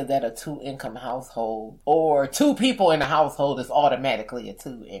idea that a 2-income household or 2 people in a household is automatically a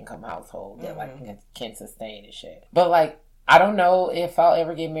 2-income household that like can sustain and shit. But like, I don't know if I'll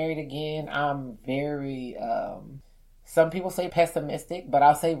ever get married again. I'm very some people say pessimistic, but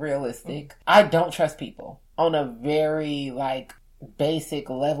I'll say realistic. I don't trust people on a very like basic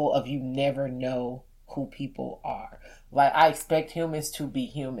level of, you never know who people are. Like, I expect humans to be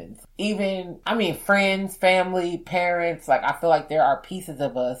humans. Even, I mean, friends, family, parents, like, I feel like there are pieces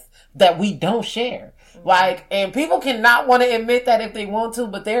of us that we don't share. Like, and people cannot want to admit that if they want to,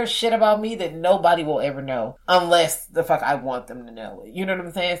 but there's shit about me that nobody will ever know unless the fuck I want them to know it. You know what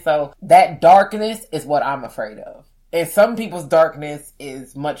I'm saying? So that darkness is what I'm afraid of. And some people's darkness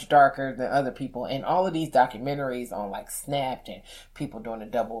is much darker than other people. And all of these documentaries on like Snapped and people doing the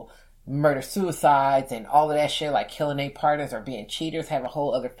double murder suicides and all of that shit, like killing their partners or being cheaters, having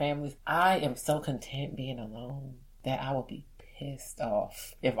whole other families. I am so content being alone that I would be pissed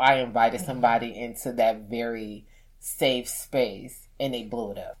off if I invited somebody into that very safe space and they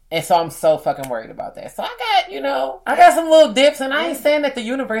blew it up. And so I'm so fucking worried about that. So I got some little dips, and I ain't saying that the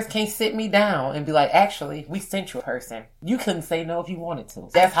universe can't sit me down and be like, actually, we sent you a person. You couldn't say no if you wanted to.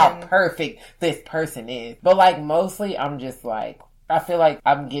 That's how perfect this person is. But like, mostly I'm just like, I feel like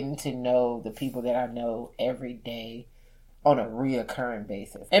I'm getting to know the people that I know every day on a reoccurring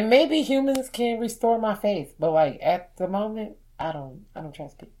basis. And maybe humans can restore my faith, but like, at the moment, I don't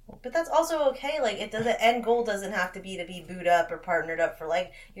trust people. But that's also okay. Like, it doesn't, end goal doesn't have to be booed up or partnered up for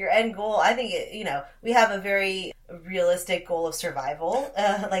like your end goal. I think we have a very realistic goal of survival,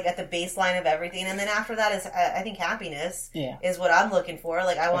 like at the baseline of everything. And then after that is, I think happiness is what I'm looking for.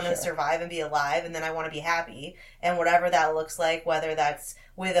 Like, I want to survive and be alive, and then I want to be happy. And whatever that looks like, whether that's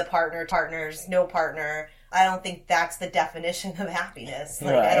with a partner, partners, no partner, I don't think that's the definition of happiness.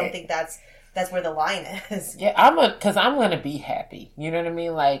 Like, right. I don't think that's where the line is. Yeah, because I'm going to be happy. You know what I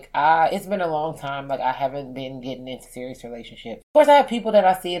mean? Like, it's been a long time. Like, I haven't been getting into serious relationships. Of course, I have people that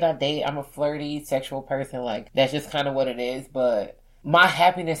I see and I date. I'm a flirty, sexual person. Like, that's just kind of what it is. But my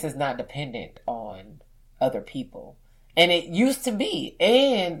happiness is not dependent on other people. And it used to be.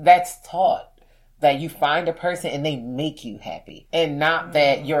 And that's taught. That you find a person and they make you happy. And not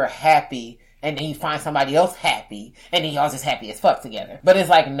that you're happy and then you find somebody else happy, and then y'all just happy as fuck together. But it's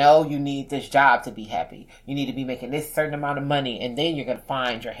like, no, you need this job to be happy. You need to be making this certain amount of money, and then you're gonna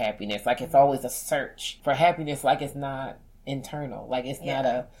find your happiness. Like, it's always a search for happiness. Like, it's not internal. Like, it's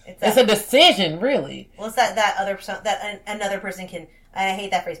not it's a decision, really. Well, it's that other person, that another person can, I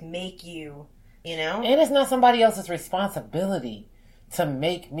hate that phrase, make you, And it's not somebody else's responsibility to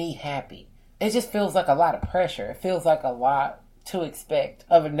make me happy. It just feels like a lot of pressure. It feels like a lot to expect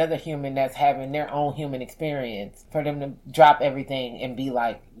of another human that's having their own human experience, for them to drop everything and be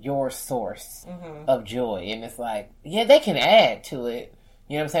like your source of joy. And it's like, yeah, they can add to it.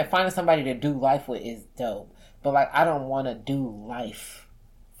 You know what I'm saying? Finding somebody to do life with is dope. But like, I don't want to do life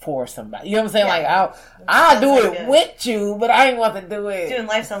for somebody. You know what I'm saying? Yeah. Like, I'll do it with you, but I ain't want to do it. Doing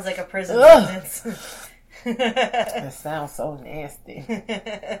life sounds like a prison sentence. It sounds so nasty.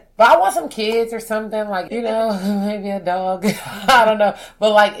 But I want some kids or something, like, maybe a dog. I don't know.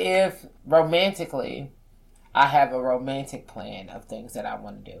 But like, if romantically, I have a romantic plan of things that I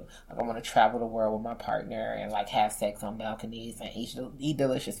want to do. Like, I want to travel the world with my partner and like have sex on balconies and eat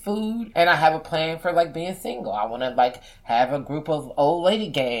delicious food. And I have a plan for like being single. I want to like have a group of old lady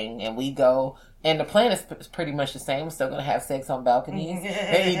gang, and we go. And the plan is pretty much the same. I'm still going to have sex on balconies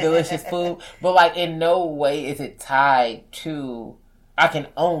and eat delicious food. But, like, in no way is it tied to, I can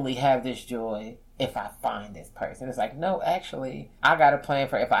only have this joy if I find this person. It's like, no, actually, I got a plan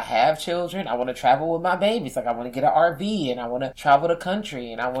for if I have children, I want to travel with my babies. Like, I want to get an RV and I want to travel the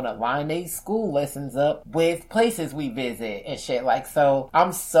country and I want to line these school lessons up with places we visit and shit. Like, so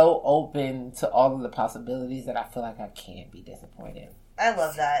I'm so open to all of the possibilities that I feel like I can't be disappointed. I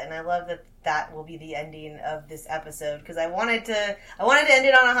love that, and I love that that will be the ending of this episode, because I wanted to end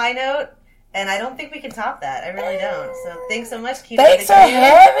it on a high note, and I don't think we can top that. I really don't. So thanks so much, Keita. Thanks for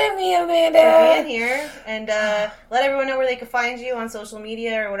having me, Amanda. For being here, and let everyone know where they can find you on social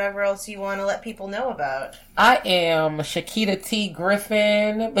media or whatever else you want to let people know about. I am Shakita T.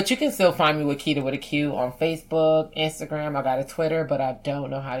 Griffin, but you can still find me with Keita with a Q on Facebook, Instagram. I got a Twitter, but I don't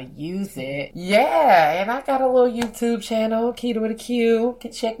know how to use it. Yeah, and I got a little YouTube channel, Keita with a Q. You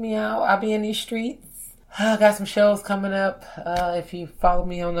can check me out. I'll be in these streets. I got some shows coming up. If you follow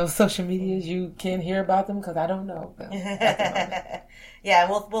me on those social medias, you can hear about them because I don't know them. Yeah,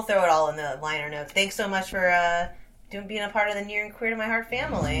 we'll throw it all in the liner notes. Thanks so much for being a part of the Near and Queer to My Heart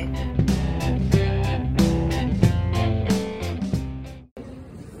family.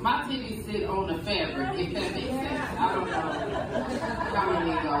 My titties sit on the fabric, if that makes sense. I don't know how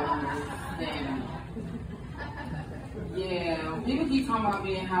many of y'all understand. Yeah, people keep talking about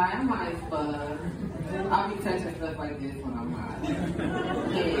being high. I'm high as fuck. I'll be touching stuff like this when I'm high.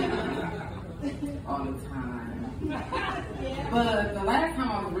 Yeah. All the time. But the last time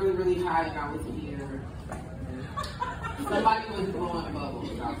I was really, really high and I was here, somebody was blowing bubbles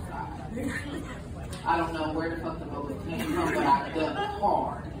outside. I don't know where the fuck the bubbles came from, but I dug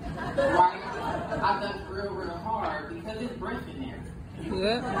hard. Right? I dug real, real hard because there's breath in there.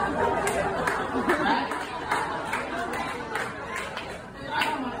 Yeah. Right?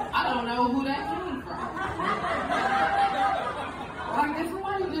 I don't know who that came from. Like, did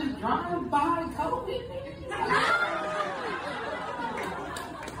somebody just drive by COVID?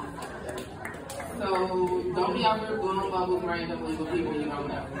 So, don't be out there blowing bubbles randomly with people you don't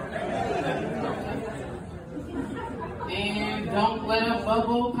know. And don't let a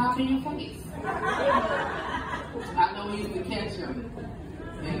bubble pop in your face. I know you can catch them.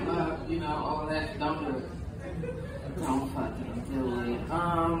 And, all that. Don't do it. Don't fucking do it.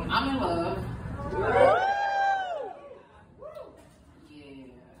 I'm in love. Yeah.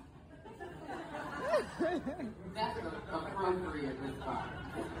 That's an appropriate response.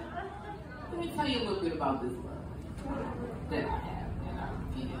 Let me tell you a little bit about this love that I have.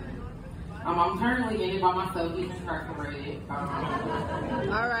 I'm currently in it by myself. He's incarcerated.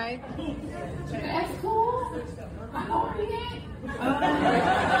 All right. That's cool. I know where he at.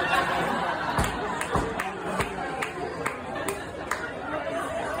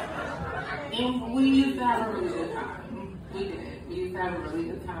 And we used to have a really good time. We did. We used to have a really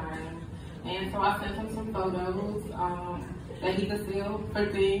good time. And so I sent him some photos that he could steal for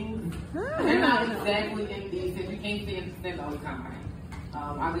things. They're not exactly indecent. You can't send those kind.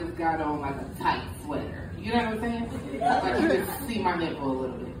 I just got on like a tight sweater. You know what I'm saying? Like you can see my nipple a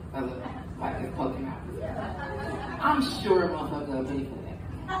little bit. Like it's poking out. I'm sure a motherfucker will pay for that.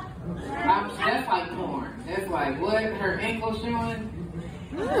 That's like porn. That's like, what? Her ankle showing?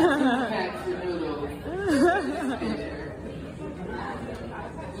 Packs of noodles.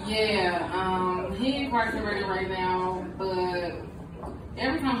 Yeah, he incarcerated right now, but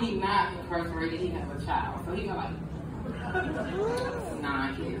every time he's not incarcerated, he has a child. So he got like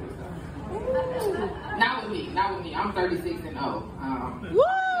 9 kids or so. Not with me. I'm 36 and 0. Woo!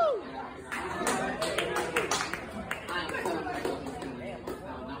 I am so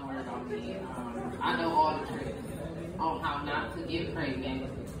don't worry about me. I know all the tricks on how not to get pregnant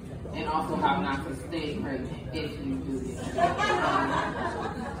and also how not to stay pregnant if you do it.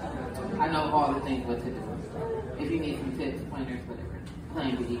 I know all the things what to do. If you need some tips, pointers, whatever,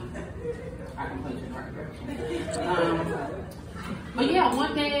 plan B. I can put you in the right direction. But yeah,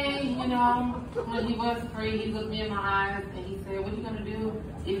 one day, when he was free, he looked me in my eyes and he said, "What are you gonna do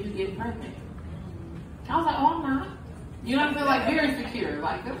if you get pregnant?" I was like, "Oh, I'm not." You know what I'm saying? Like, very secure.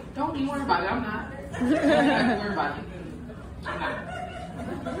 Like, don't be worried about it. I'm not. Don't worry about it. I'm not.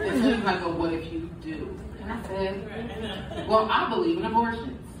 And so he's like, "Well, what if you do?" And I said, "Well, I believe in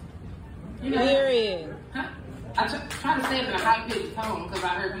abortions." Period. Huh? I try to say it in a high-pitched tone because I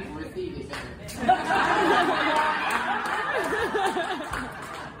heard people receive it better.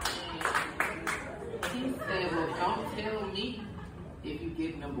 He said, "Well, don't tell me if you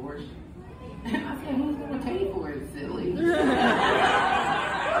get an abortion." And I said, "Who's going to pay for it, silly?"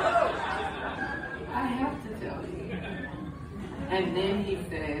 I have to tell you. And then he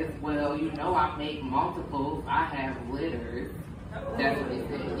says, "Well, I make multiples. I have litters." That's what he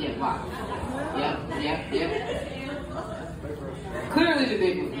said. Yeah, lots. Yep. Clearly the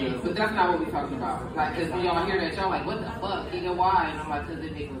dick was good, but that's not what we're talking about. Like, because when y'all hear that, y'all like, what the fuck? You know why? And I'm like, because the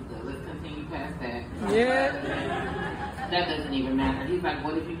dick was good. Let's continue past that. Yeah. That doesn't even matter. He's like,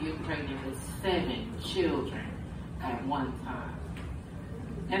 what if you get pregnant with 7 children at one time?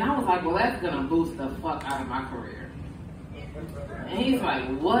 And I was like, well, that's going to boost the fuck out of my career. And he's like,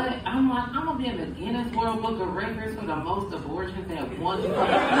 what? I'm like, I'm going to be in the Guinness World Book of Records for the most abortions at one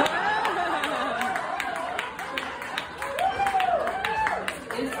time.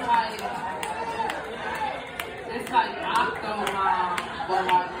 It's like Octomom, but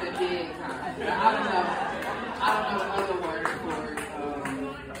like the dead time. I don't know the other word for it.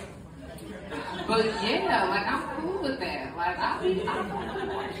 But yeah, like I'm cool with that. Like I'm on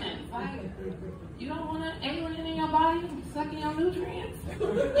abortions. Like you don't want an alien in your body sucking your nutrients.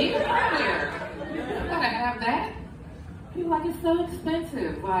 Get it out there. You gotta have that. People like it's so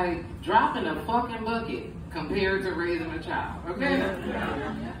expensive. Like dropping a fucking bucket compared to raising a child. Okay?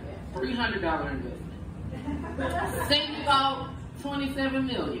 $300 investment. Think about 27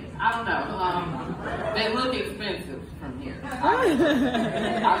 million. I don't know. They look expensive from here.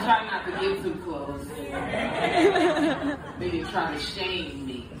 I'll try not to get too close. Maybe try to shame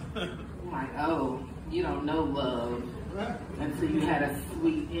me. I'm like, oh, you don't know love until you had a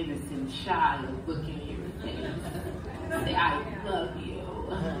sweet, innocent child looking in your face. Say, I love you.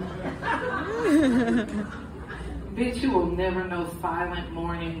 Bitch, you will never know silent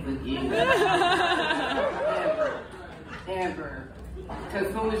mornings again. Ever. Because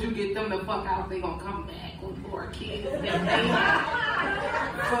as soon as you get them the fuck out, they gonna come back with 4 kids.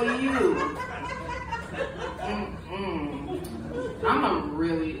 For you. I'm a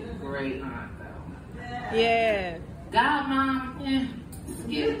really great aunt, though. Yeah. Godmom,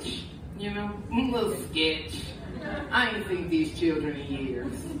 sketch. You know, a little sketch. I ain't seen these children in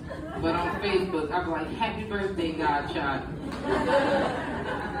years. But on Facebook, I'm like, happy birthday, Godchild.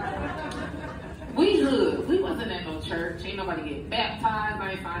 We hood. We wasn't at no church. Ain't nobody get baptized.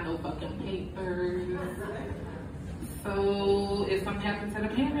 I ain't signed no fucking papers. So, if something happens to the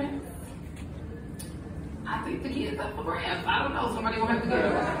parents, I think the kids up for grabs. I don't know. Somebody gonna have to get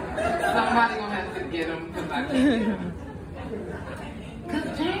them. Somebody gonna have to get them because I can't get them.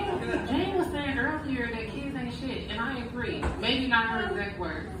 Because Jane was saying earlier that kids ain't shit, and I agree. Maybe not her exact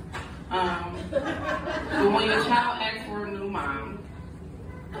words. But when your child asks for a new mom,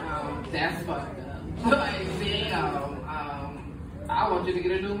 that's fucked up. Like, damn, I want you to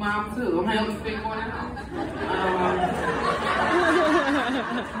get a new mom too. I'm helping figure one out.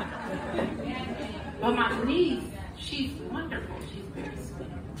 But my niece, she's wonderful. She's very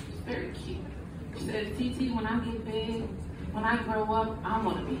sweet. She's very cute. She said, TT, when I get big, when I grow up, I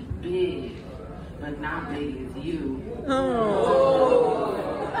want to be big, but not big as you. Oh.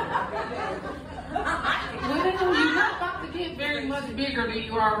 Well, you're not about to get very much bigger than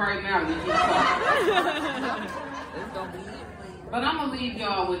you are right now. You keep But I'm going to leave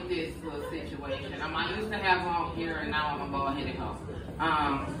y'all with this little situation. I used to have long hair, and now I'm a bald-headed hoe.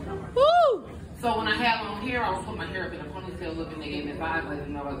 Woo! So when I had long hair, I would put my hair up in a ponytail looking nigga in his eyes, letting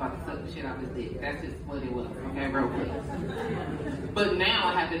him know I was about to suck the shit out of his dick. That's just what it was, okay, real quick. But now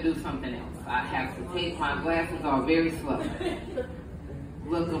I have to do something else. I have to take my glasses off very slow.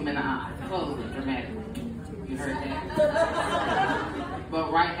 Look them in the eye, close them dramatically. You heard that?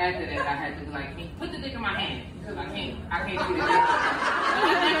 But right after that, I had to be like, put the dick in my hand, because I can't see the dick. I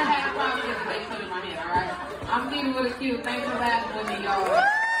never had a problem with the dick put in my hand, alright? I'm getting really cute. Thanks for laughing with me, y'all.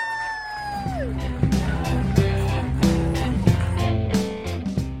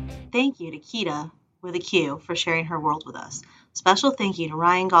 Thank you to Kita with a Q for sharing her world with us. Special thank you to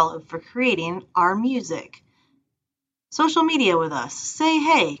Ryan Golub for creating our music. Social media with us. Say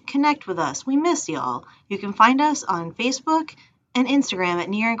hey, connect with us. We miss y'all. You can find us on Facebook and Instagram at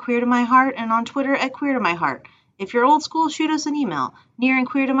Near and Queer to My Heart and on Twitter at Queer to My Heart. If you're old school, shoot us an email,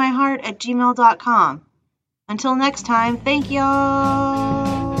 nearandqueertomyheart@gmail.com. Until next time, thank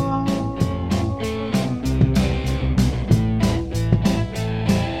y'all.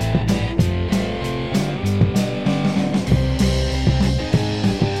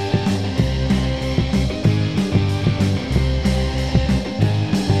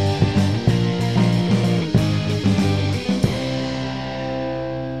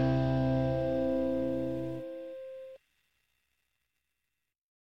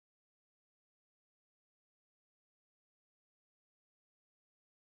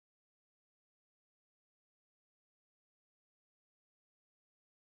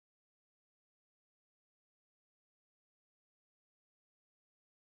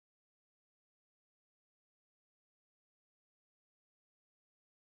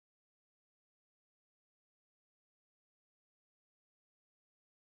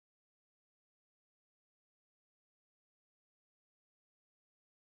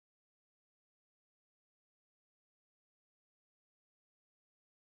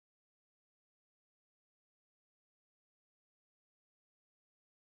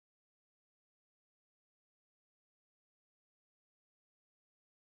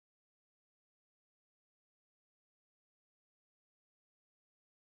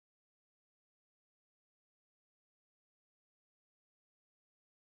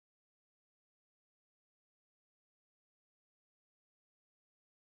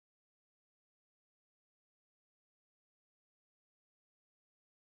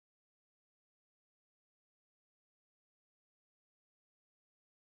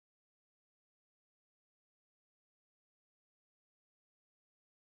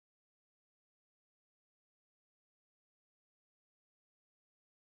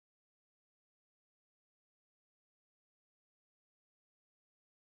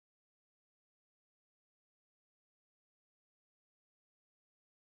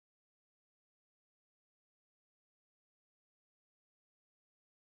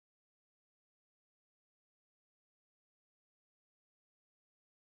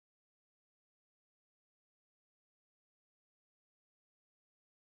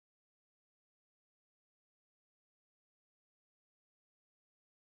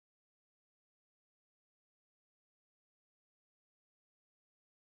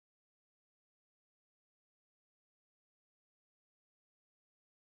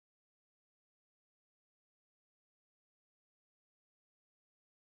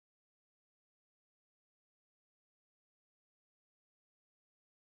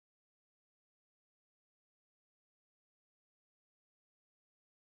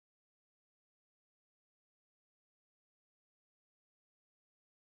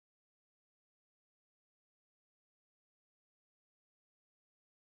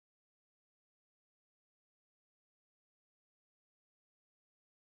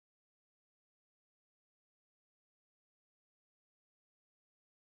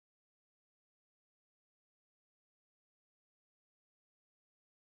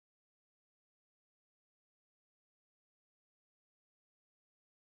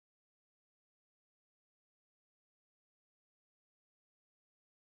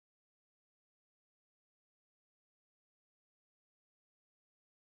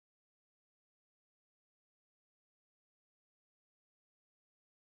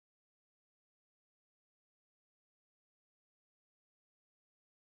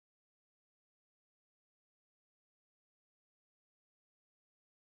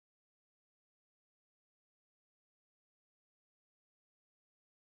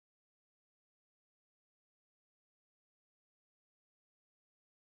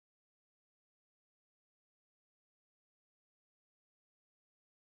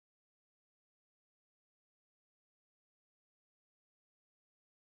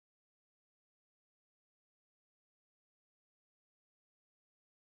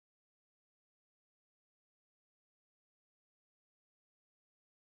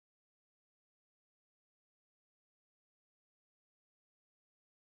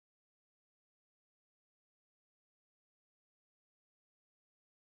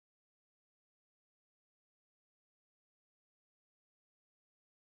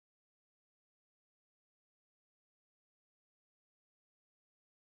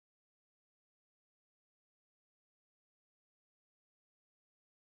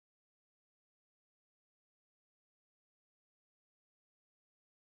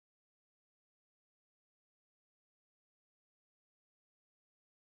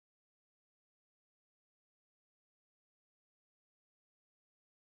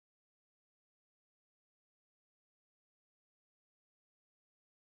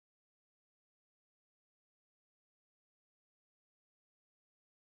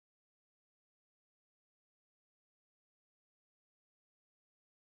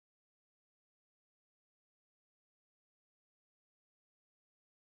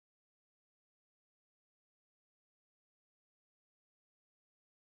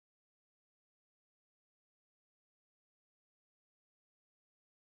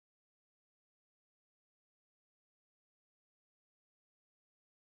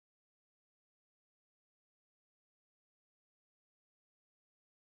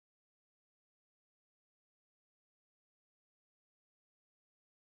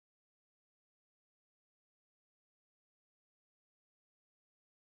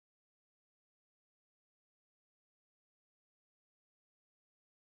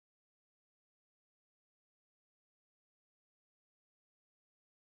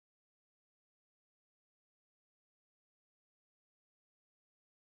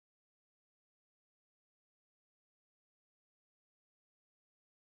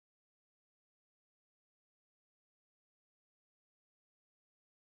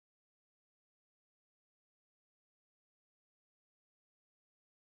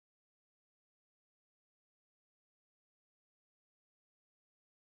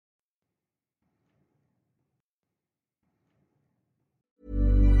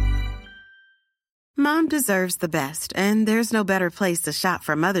 Mom deserves the best, and there's no better place to shop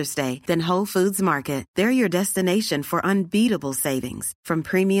for Mother's Day than Whole Foods Market. They're your destination for unbeatable savings, from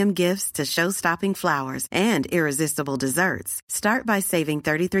premium gifts to show-stopping flowers and irresistible desserts. Start by saving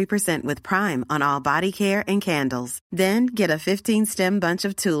 33% with Prime on all body care and candles. Then get a 15-stem bunch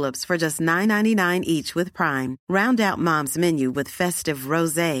of tulips for just $9.99 each with Prime. Round out Mom's menu with festive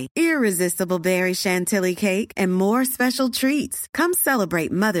rosé, irresistible berry chantilly cake, and more special treats. Come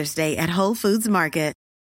celebrate Mother's Day at Whole Foods Market.